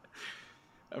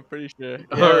 I'm pretty sure.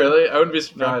 Oh, Yeah. really? I wouldn't be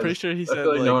No, I'm pretty surprised. sure he I said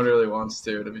feel like no one like. really wants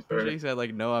to be Pretty fair. sure he said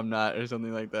like no, I'm not, or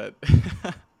something like that.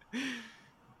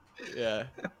 Yeah.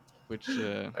 Which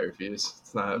I refuse.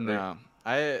 It's not happening. no,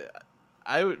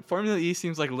 I would. Formula E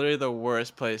seems like literally the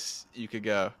worst place you could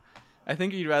go. I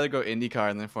think you'd rather go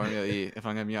IndyCar than Formula E. If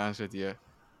I'm gonna be honest with you.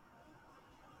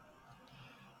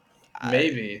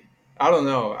 Maybe. I don't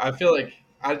know. I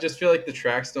just feel like the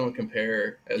tracks don't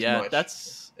compare as Yeah, much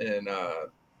that's. in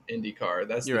IndyCar.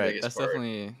 That's You're the right. biggest That's part.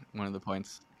 definitely one of the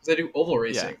points. Because they do oval Yeah,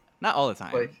 racing. not all the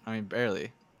time. Like, I mean, barely.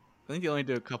 I think they only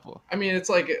do a couple. I mean, it's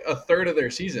like a third of their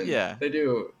season. Yeah. They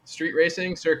do street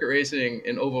racing, circuit racing,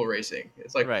 and oval racing.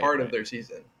 It's like Right. part of their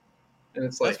season. And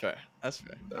it's That's like, fair. That's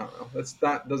fair. I don't know.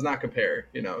 Does not compare,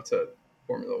 to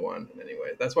Formula One in any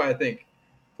way. That's why I think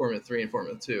Formula 3 and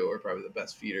Formula 2 are probably the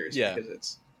best feeders Yeah.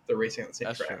 because they're racing on the same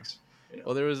That's true. tracks.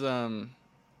 Well, there was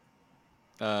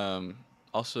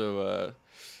also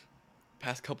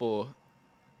past couple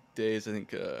days, I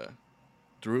think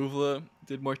Druvla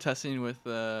did more testing with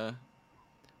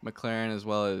McLaren, as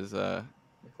well as I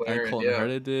think McLaren, Colton yeah.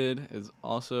 Herta did, is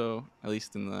also, at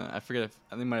least in the, I forget if,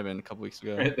 I think it might have been a couple weeks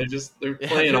ago. Right? They're Yeah,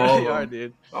 playing they all really of are, them.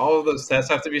 dude. All of those tests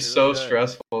have to be They so really are.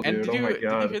 stressful, And dude. Oh my did you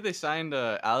god. hear they signed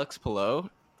Alex Palou,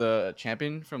 the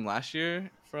champion from last year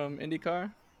from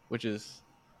IndyCar, which is,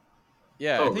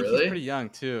 yeah, Oh, I think he's really? pretty young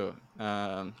too.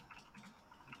 Let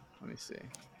me see.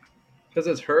 Because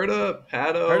it's Herta,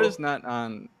 Pato, Herta's not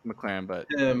on McLaren, but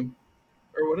him,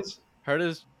 or what is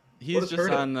he's just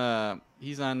Herta? on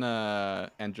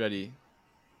Andretti.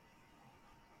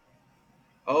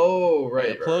 Oh, right.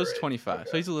 Yeah, Palou's right. 25, Okay.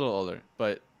 so he's a little older,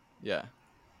 but yeah,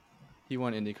 he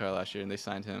won IndyCar last year, and they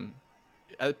signed him.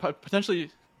 Potentially,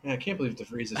 Man, I can't believe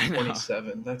DeVries I is know.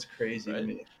 27. That's crazy to Right?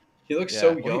 me. He looks Yeah,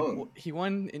 so well, young. he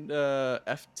won in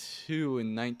F2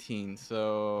 in 19,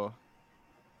 so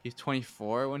he's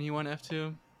 24 when he won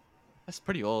F2. That's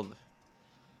pretty old.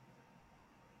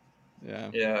 Yeah.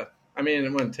 Yeah. I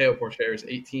mean, when Teo Porcher is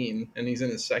 18 and he's in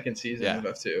his second season of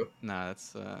F2, Nah,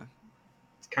 that's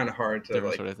it's kind of hard to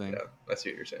different like. sort of thing. Yeah, I see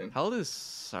what you're saying. How old is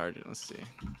Sargent? Let's see.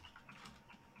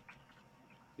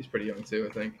 He's pretty young too,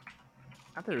 I think.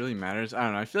 Not that it really matters. I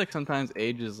don't know. I feel like sometimes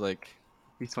age is like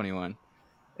he's 21.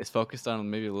 It's focused on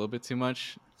maybe a little bit too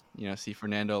much. See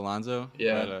Fernando Alonso.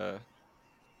 Yeah. But,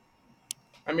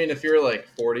 I mean, if you're like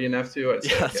 40 in F2, I'd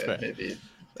say that's okay, fair. maybe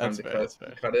That's time fair.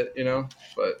 to cut it,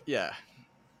 But yeah.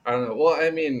 I don't know. Well, I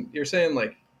mean, you're saying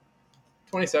like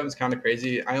 27 is kind of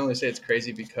crazy. I only say it's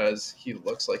crazy because he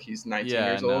looks like he's 19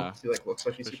 years old. He like looks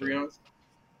like he's super young.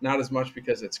 Not as much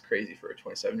because it's crazy for a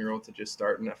 27-year-old to just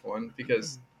start in F1.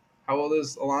 Because how old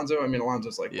is Alonso? I mean,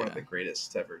 Alonso's like one of the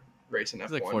greatest to ever race in F1.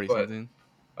 He's like 40 but, something.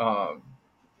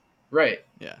 Right.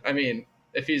 Yeah. I mean,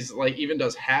 if he's like even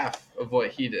does half of what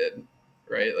he did,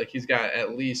 right? Like he's got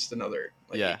at least another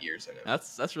 8 years in him.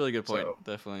 That's a really good point. So,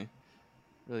 definitely,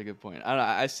 really good point. I don't know.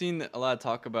 I've seen a lot of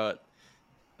talk about.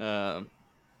 I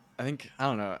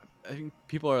don't know. I think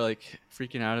people are like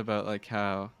freaking out about like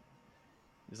how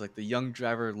there's like the young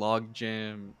driver log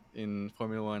jam in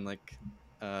Formula One. Like,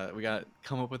 we gotta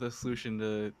come up with a solution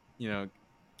to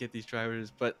get these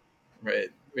drivers, but right.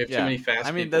 We have too many fast people.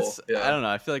 I mean, that's I don't know.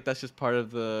 I feel like that's just part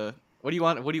of the. What do you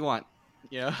want? What do you want?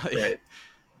 Right.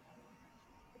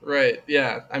 Right.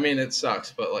 Yeah. I mean, it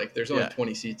sucks, but like, there's only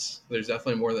 20 seats. There's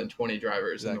definitely more than 20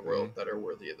 drivers in the world that are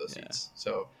worthy of those seats.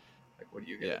 So, like, what are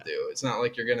you gonna do? It's not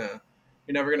like you're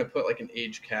never gonna put like an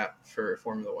age cap for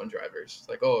Formula One drivers. It's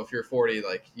like, oh, if you're 40,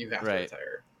 like you have to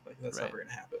retire. Like that's never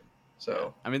gonna happen.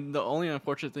 So, I mean, the only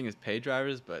unfortunate thing is pay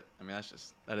drivers, but I mean,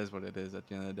 that is what it is at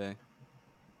the end of the day.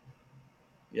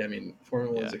 Yeah, I mean,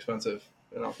 Formula One's expensive.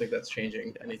 I don't think that's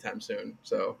changing anytime soon.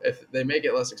 So if they make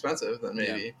it less expensive, then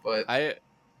maybe. But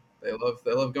they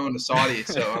love going to Saudi,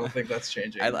 so I don't think that's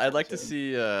changing. I'd like to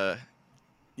see. The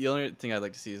only thing I'd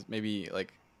like to see is maybe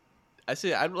like,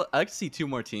 I'd like to see 2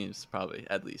 more teams probably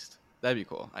at least. That'd be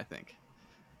cool, I think.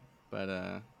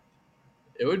 But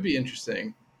it would be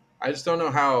interesting. I just don't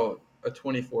know how a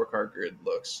 24 car grid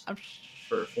looks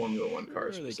for Formula One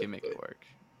cars. They can make it work.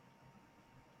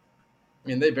 I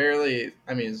mean, they barely.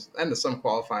 I mean, and some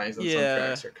qualifying and some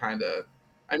tracks are kind of.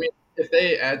 I mean, if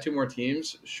they add 2 more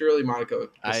teams, surely Monaco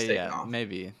is taken off.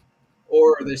 Maybe.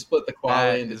 Or they split the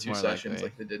quali into 2 sessions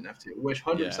like they did in F2, which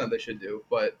 100% they should do.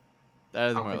 But that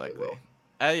is more likely.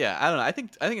 I don't know. I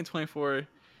think a 24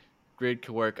 grid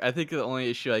could work. I think the only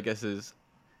issue, I guess, is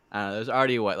there's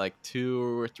already like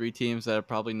 2 or 3 teams that are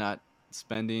probably not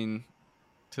spending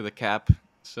to the cap.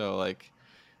 So like,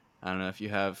 I don't know if you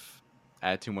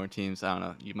add 2 more teams. I don't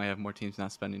know. You might have more teams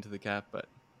not spending to the cap, but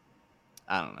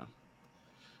I don't know.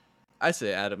 I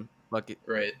say Adam bucket.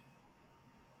 Right.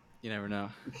 You never know.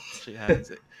 Shit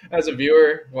happens. As a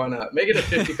viewer, why not make it a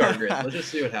 50 car grid? Let's just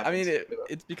see what happens. I mean,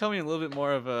 it's becoming a little bit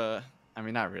more of a. I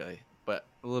mean, not really, but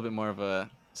a little bit more of a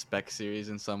spec series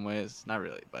in some ways. Not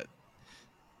really, but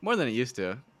more than it used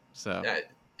to. So. Yeah.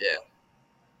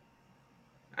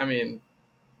 I mean,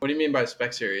 what do you mean by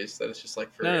spec series? That it's just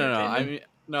like for no. I mean,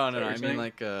 no. I mean,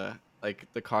 like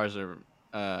the cars are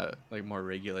like more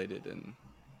regulated, and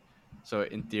so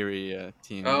in theory, a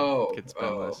team could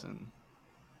spend less. And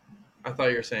I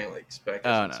thought you were saying like spec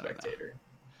as spectator.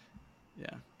 No.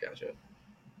 Yeah. Gotcha.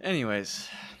 Anyways,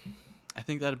 I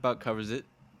think that about covers it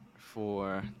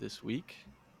for this week.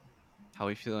 How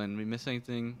we feeling? We miss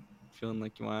anything? Feeling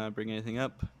like you want to bring anything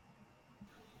up?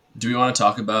 Do we want to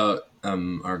talk about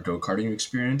our go-karting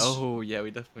experience? Oh, yeah,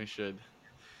 we definitely should.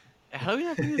 How do we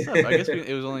not bring this up? I guess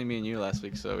it was only me and you last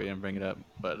week, so we didn't bring it up.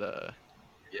 But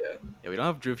yeah, we don't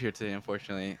have Drew here today,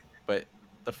 unfortunately. But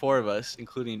the 4 of us,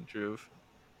 including Drew,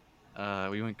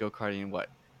 we went go-karting. What?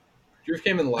 Drew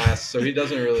came in last, so he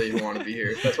doesn't really want to be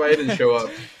here. That's why he didn't show up.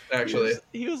 Actually,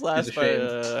 he was last by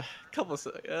a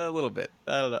little bit.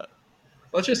 I don't know.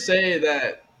 Let's just say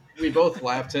that we both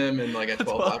lapped him in like a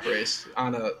 12-lap race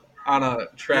on a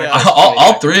track. Yeah.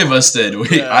 All 3 of us did.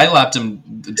 I lapped him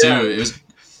too. Yeah. It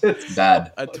was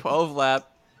bad. A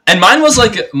 12-lap. And mine was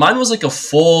like a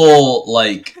full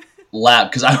like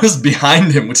lap because I was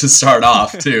behind him to start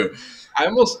off too. I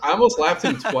almost lapped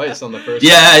him twice on the first.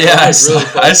 Yeah, I saw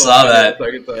that. I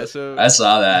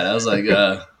saw that. I was like,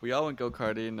 we all went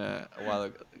go-karting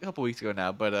a couple weeks ago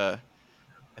now, but I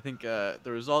think the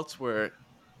results were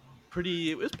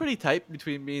it was pretty tight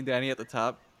between me and Danny at the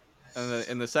top. And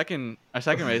in our second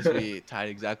race, we tied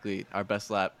exactly our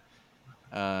best lap.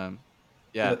 Yeah,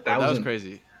 that was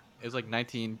crazy. It was like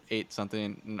 19.8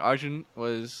 something. And Arjun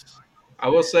was. I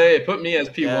will say it put me as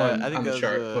P1 I think on the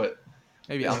chart, but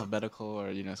maybe alphabetical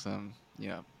or some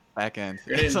back end.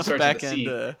 Some back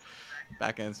end.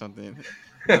 back end something.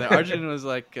 And then Arjun was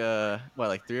like 3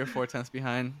 or 4 tenths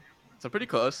behind, so pretty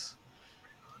close.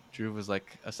 Drew was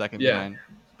like a second Yeah. behind.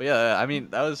 But yeah, I mean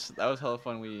that was hella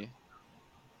fun. We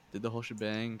did the whole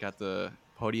shebang, got the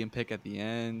podium pick at the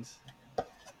end.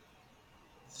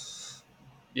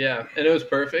 Yeah, and it was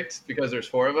perfect because there's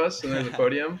 4 of us and there's a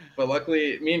podium. But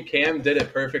luckily, me and Cam did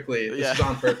it perfectly. This Yeah. is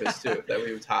on purpose too, that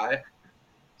we would tie,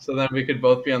 so then we could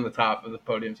both be on the top of the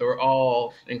podium. So we're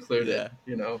all included. Yeah.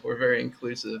 You know, we're very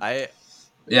inclusive. Go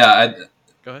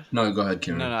ahead. No, go ahead,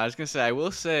 Kieran. No, I was gonna say I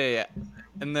will say,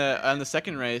 on the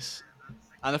second race,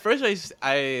 on the first race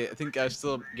I think I was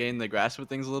still getting the grasp of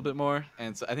things a little bit more,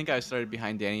 and so I think I started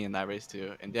behind Danny in that race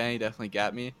too, and Danny definitely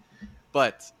got me.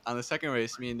 But on the second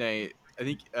race, me and Danny, I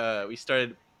think we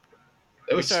started It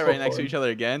we was started so right next to fun. each other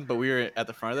again, but we were at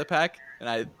the front of the pack, and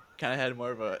I kind of had more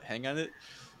of a hang on it.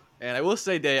 And I will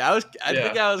say, Danny, I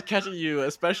think I was catching you,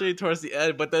 especially towards the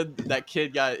end, but then that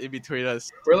kid got in between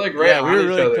us. We're like right Yeah, on we were each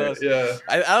really other. close. Yeah,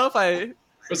 I don't know if it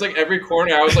was like every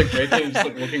corner I was like braking, and just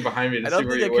like looking behind me to I see don't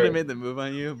where think I you could have were. made the move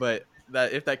on you, but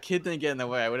that if that kid didn't get in the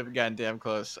way, I would have gotten damn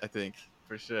close. I think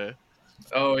for sure.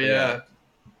 Oh But yeah.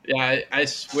 Yeah, I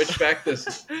switched back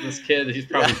this kid. He's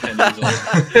probably Yeah. 10 years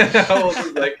old. How old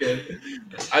is that kid?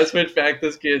 I switched back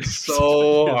this kid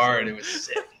so hard. It was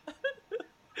sick.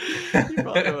 He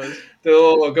probably was. The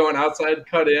little going outside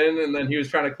cut in, and then he was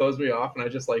trying to close me off, and I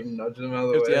just like nudged him out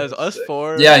of the way. It was us Sick.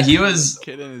 4. Yeah, he was.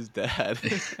 Kid and his dad.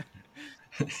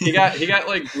 He got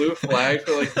like blue flagged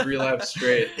for like 3 laps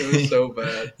straight. It was so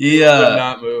bad. He He would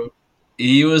not move.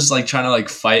 he was like trying to like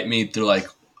fight me through like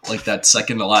that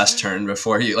second to last turn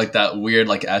before he like that weird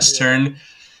like S turn,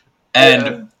 and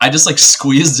Yeah. I just like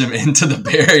squeezed him into the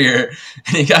barrier,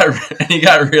 and he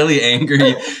got really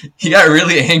angry. He got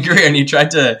really angry, and he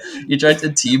tried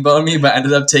to T-bone me, but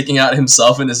ended up taking out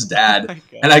himself and his dad. Oh my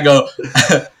God. And I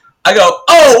go,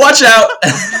 oh, watch out!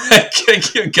 I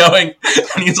keep going,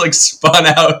 and he's like spun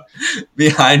out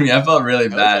behind me. I felt really I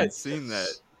wish bad. I'd seen that.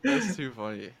 That's too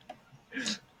funny.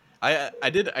 I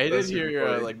did That's hear super your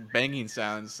funny. like banging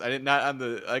sounds. I did not on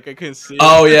the I couldn't see.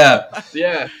 Oh yeah.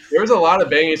 Yeah, there was a lot of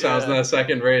banging sounds in Yeah. that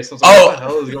second race. I was like, Oh, what the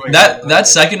hell is going on? That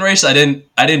second race, I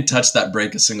didn't touch that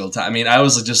brake a single time. I mean, I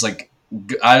was just like,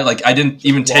 I didn't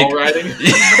even take. Wall riding?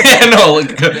 Yeah, no,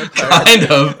 like, kind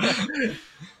of,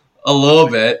 a little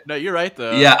bit. No, you're right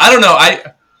though. Yeah, I don't know.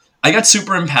 I got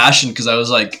super impassioned because I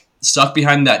was like stuck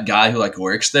behind that guy who like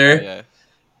works there, Yeah.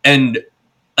 and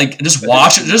like just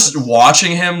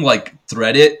watching him like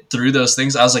thread it through those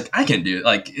things. I was like, I can do it.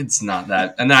 Like it's not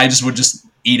that, and then I just would just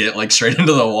eat it like straight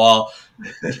into the wall.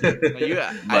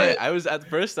 I was at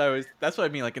first. That's what I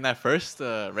mean. Like in that first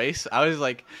race, I was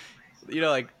like,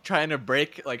 like trying to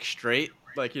brake like straight,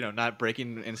 like not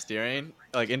braking and steering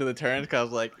like into the turns because I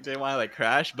was like didn't want to like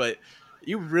crash. But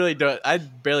you really don't. I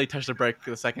barely touched the brake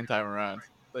the second time around.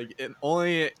 Like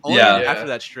only Yeah. after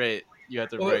that straight you had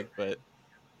to brake. But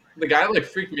The guy like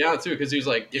freaked me out too because he was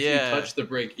like, "If Yeah. you touch the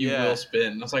brake, you Yeah. will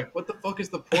spin." I was like, "What the fuck is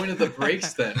the point of the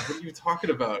brakes then? What are you talking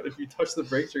about? If you touch the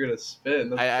brakes, you're gonna spin."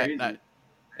 That's crazy.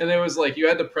 And it was like you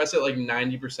had to press it like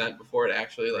 90% before it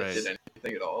actually like Right. did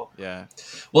anything at all. yeah,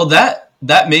 Well, that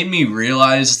made me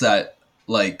realize that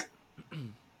like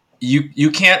you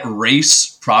can't race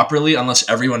properly unless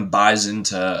everyone buys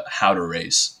into how to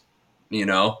race,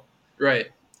 Right.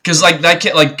 Because like that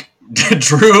kid, like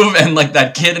Drew and like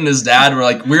that kid and his dad were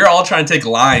like, we were all trying to take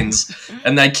lines,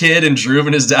 and that kid and Drew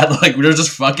and his dad like we were just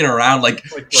fucking around like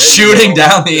Right in the shooting middle.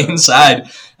 down the Yeah. inside,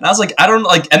 and I was like, I don't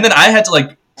like, and then I had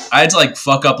to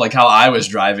fuck up like how I was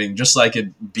driving just so I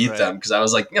could beat Right. them because I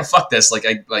was like, yeah, fuck this,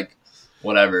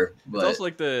 whatever. it's But also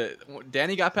like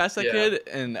Danny got past that Yeah. kid,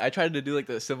 and I tried to do like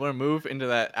the similar move into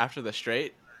that after the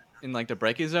straight in like the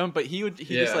braking zone, but he just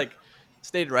Yeah. like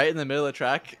stayed right in the middle of the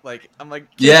track. Like I'm like,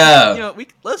 Yeah.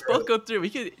 let's both go through. We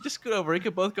could just scoot over. We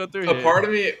could both go through. A here. part of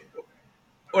me,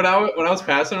 when I was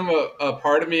passing him, a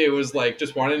part of me was like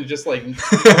just wanting to just like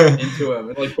into him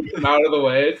and like push him out of the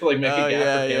way to like make Oh, a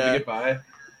gap for him yeah. to get by.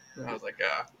 And I was like,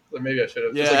 like, maybe I should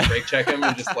have just Yeah. like brake check him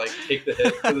and just like take the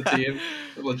hit for the team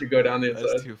and let you go down the That's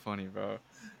inside. too funny, bro.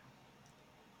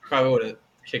 Probably would have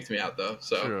kicked me out though,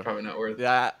 so True. probably not worth it.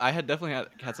 Yeah, I had definitely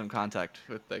had some contact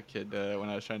with that kid when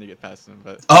I was trying to get past him,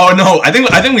 but oh no, I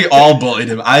think we all bullied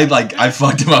him. I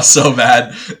fucked him up so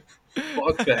bad.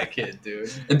 Fuck that kid,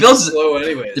 dude. It builds Slow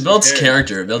anyways. It builds Who cares?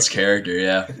 character. It builds character.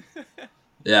 Yeah.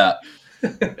 Yeah.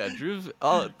 yeah, Drew's.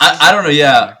 I don't know.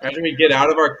 Yeah. After we get out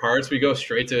of our carts, we go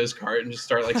straight to his cart and just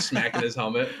start like smacking his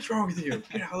helmet. What's wrong with you?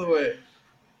 Get out of the way.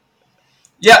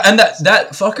 Yeah, and that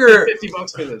fucker,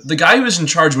 $50 for this. the guy who was in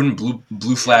charge wouldn't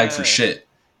blue flag for Yeah. shit.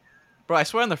 Bro, I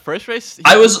swear on the first race, he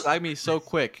I was- blue flagged me so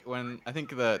quick when I think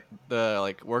the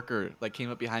like worker like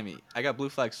came up behind me. I got blue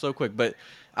flagged so quick, but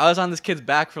I was on this kid's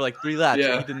back for like 3 laps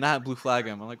and Yeah. he did not blue flag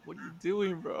him. I'm like, what are you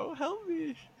doing, bro? Help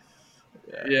me.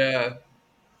 Yeah.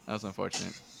 That was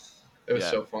unfortunate. It was Yeah.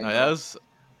 so fun. No, though. that was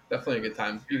Definitely a good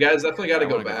time. You guys definitely got to I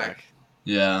go wanna back.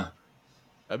 Yeah.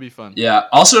 That'd be fun. Yeah.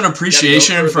 Also an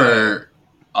appreciation for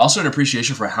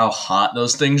for how hot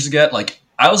those things get. Like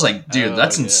I was like, dude, Oh,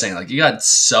 that's yeah. insane. Like it got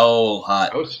so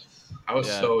hot. I was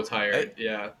Yeah. so tired.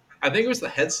 Yeah. I think it was the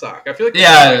headstock. I feel like the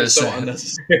Yeah, headstock it is so was-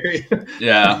 unnecessary.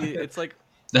 Yeah. It's like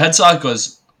The headstock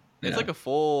was. it's Yeah. like a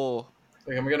full.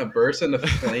 Like, am I gonna burst into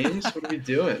flames? What are we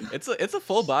doing? It's a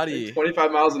full body. Like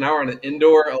 25 miles an hour on an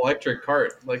indoor electric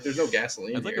cart. Like, there's no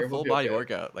gasoline It's like here. a full We'll be body okay.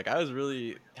 workout. Like I was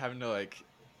really having to like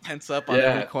tense up on Yeah.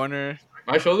 every corner.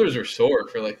 My shoulders are sore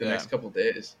for like the Yeah. next couple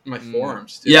days. My Mm.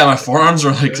 forearms too. Yeah, my forearms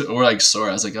were Shit. like sore.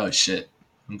 I was like, oh shit.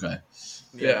 Okay.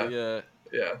 Yeah. Yeah.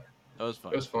 Yeah. That was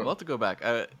fun. It was fun. We'll have to go back.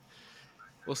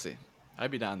 We'll see. I'd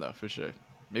be down though for sure.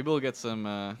 Maybe we'll get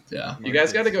some. Yeah. You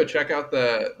guys got to go check out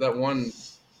that one,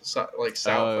 like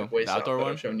south, like way the south outdoor that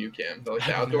one? I've shown you, Cam. Like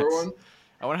the outdoor one.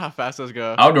 I wonder how fast those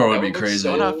go. Outdoor That would one be looks crazy.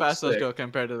 I wonder how so fast those sick. go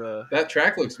compared to the. That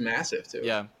track looks massive too.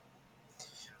 Yeah.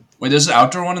 Wait, there's an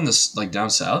outdoor one in this like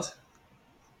down south?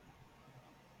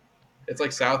 It's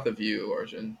like south of you,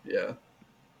 Arjun. Yeah.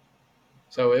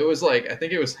 So it was like I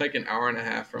think it was like an hour and a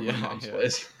half from my Yeah, mom's yeah.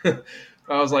 place.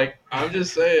 I was like, I'm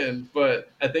just saying,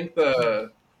 but I think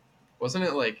wasn't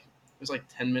it like it was like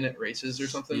 10-minute races or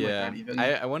something? Yeah. Like not even.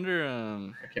 I wonder.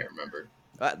 I can't remember.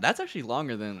 That's actually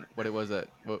longer than what it was at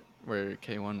where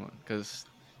K1 won because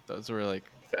those were like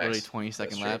really Facts. 20-second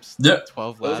That's true. laps. Yeah.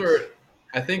 12 Those laps. were,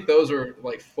 I think those were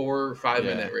like 4 or 5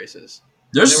 Yeah. minute races.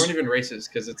 There's They weren't even races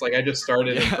because it's like I just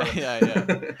started in Yeah, front.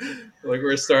 yeah. Like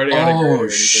we're starting on a grid or Oh anything.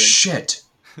 shit.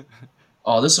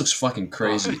 Oh, this looks fucking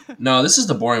crazy. No, this is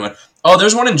the boring one. Oh,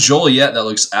 there's one in Joliet that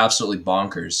looks absolutely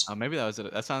bonkers. Oh, maybe that was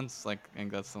it. That sounds like I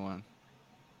think that's the one.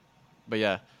 But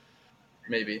yeah.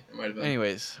 Maybe it might have been.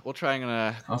 Anyways, we'll try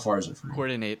and How far is it from here?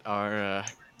 coordinate our.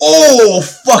 Oh,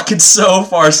 fucking so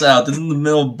far south. It's in the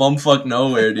middle of bumfuck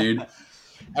nowhere, dude.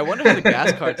 I wonder how the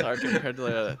gas carts are compared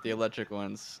to the electric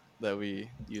ones that we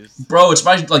used. Bro, it's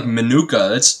by like Manuka.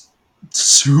 That's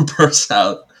super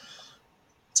south.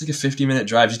 It's like a 50-minute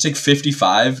drive. You take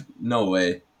 55? No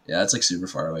way. Yeah, it's like super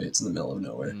far away. It's in the middle of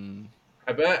nowhere. Mm,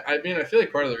 I bet. I mean, I feel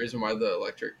like part of the reason why the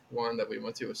electric one that we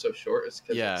went to was so short is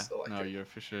because yeah. it's electric. No, you're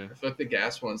for sure. I feel like the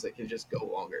gas ones they can just go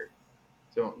longer,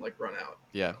 don't like run out.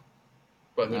 Yeah.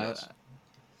 But who Uh, knows?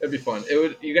 It'd be fun. It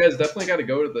would. You guys definitely got to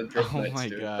go to the drift Oh nights, my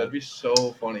dude. God. That'd be so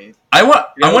funny. I You wonder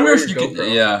gotta if wear you your can.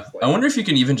 GoPro. Yeah, Like- I wonder if you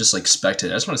can even just like spectate.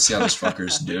 I just want to see how those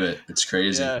fuckers do it. It's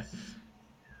crazy. Yeah.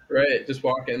 Right. Just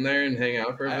walk in there and hang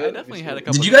out for a I bit. That'd be definitely had a sweet.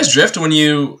 couple- Did you guys drift when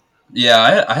you?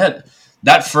 Yeah, I had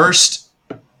that first.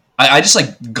 I just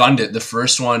like gunned it the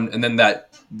first one, and then that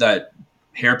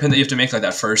hairpin that you have to make like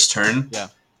that first turn. Yeah.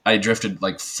 I drifted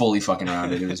like fully fucking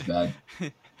around it. It was bad.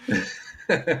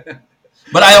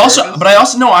 But I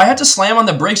also no. I had to slam on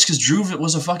the brakes because Drew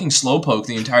was a fucking slowpoke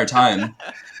the entire time.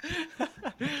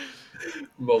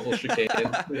 Mobile chicane.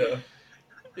 Yeah.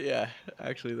 Yeah,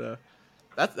 actually though,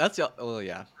 that's the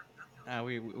yeah.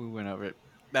 We went over it.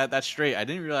 That's straight. I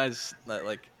didn't realize that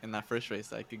like in that first race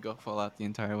that I could go full out the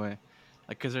entire way,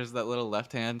 like because there's that little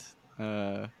left hand,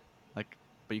 like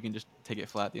but you can just take it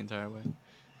flat the entire way.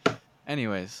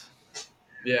 Anyways,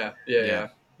 Yeah.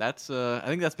 that's I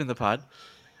think that's been the pod.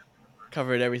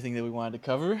 Covered everything that we wanted to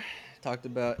cover. Talked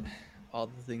about all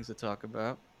the things to talk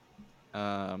about.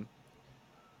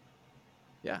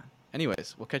 Yeah.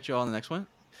 Anyways, we'll catch you all in the next one.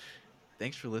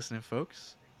 Thanks for listening,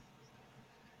 folks.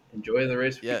 Enjoy the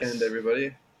race Yes. weekend,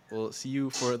 everybody. We'll see you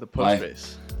for the Bye. post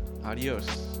race.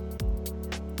 Adios.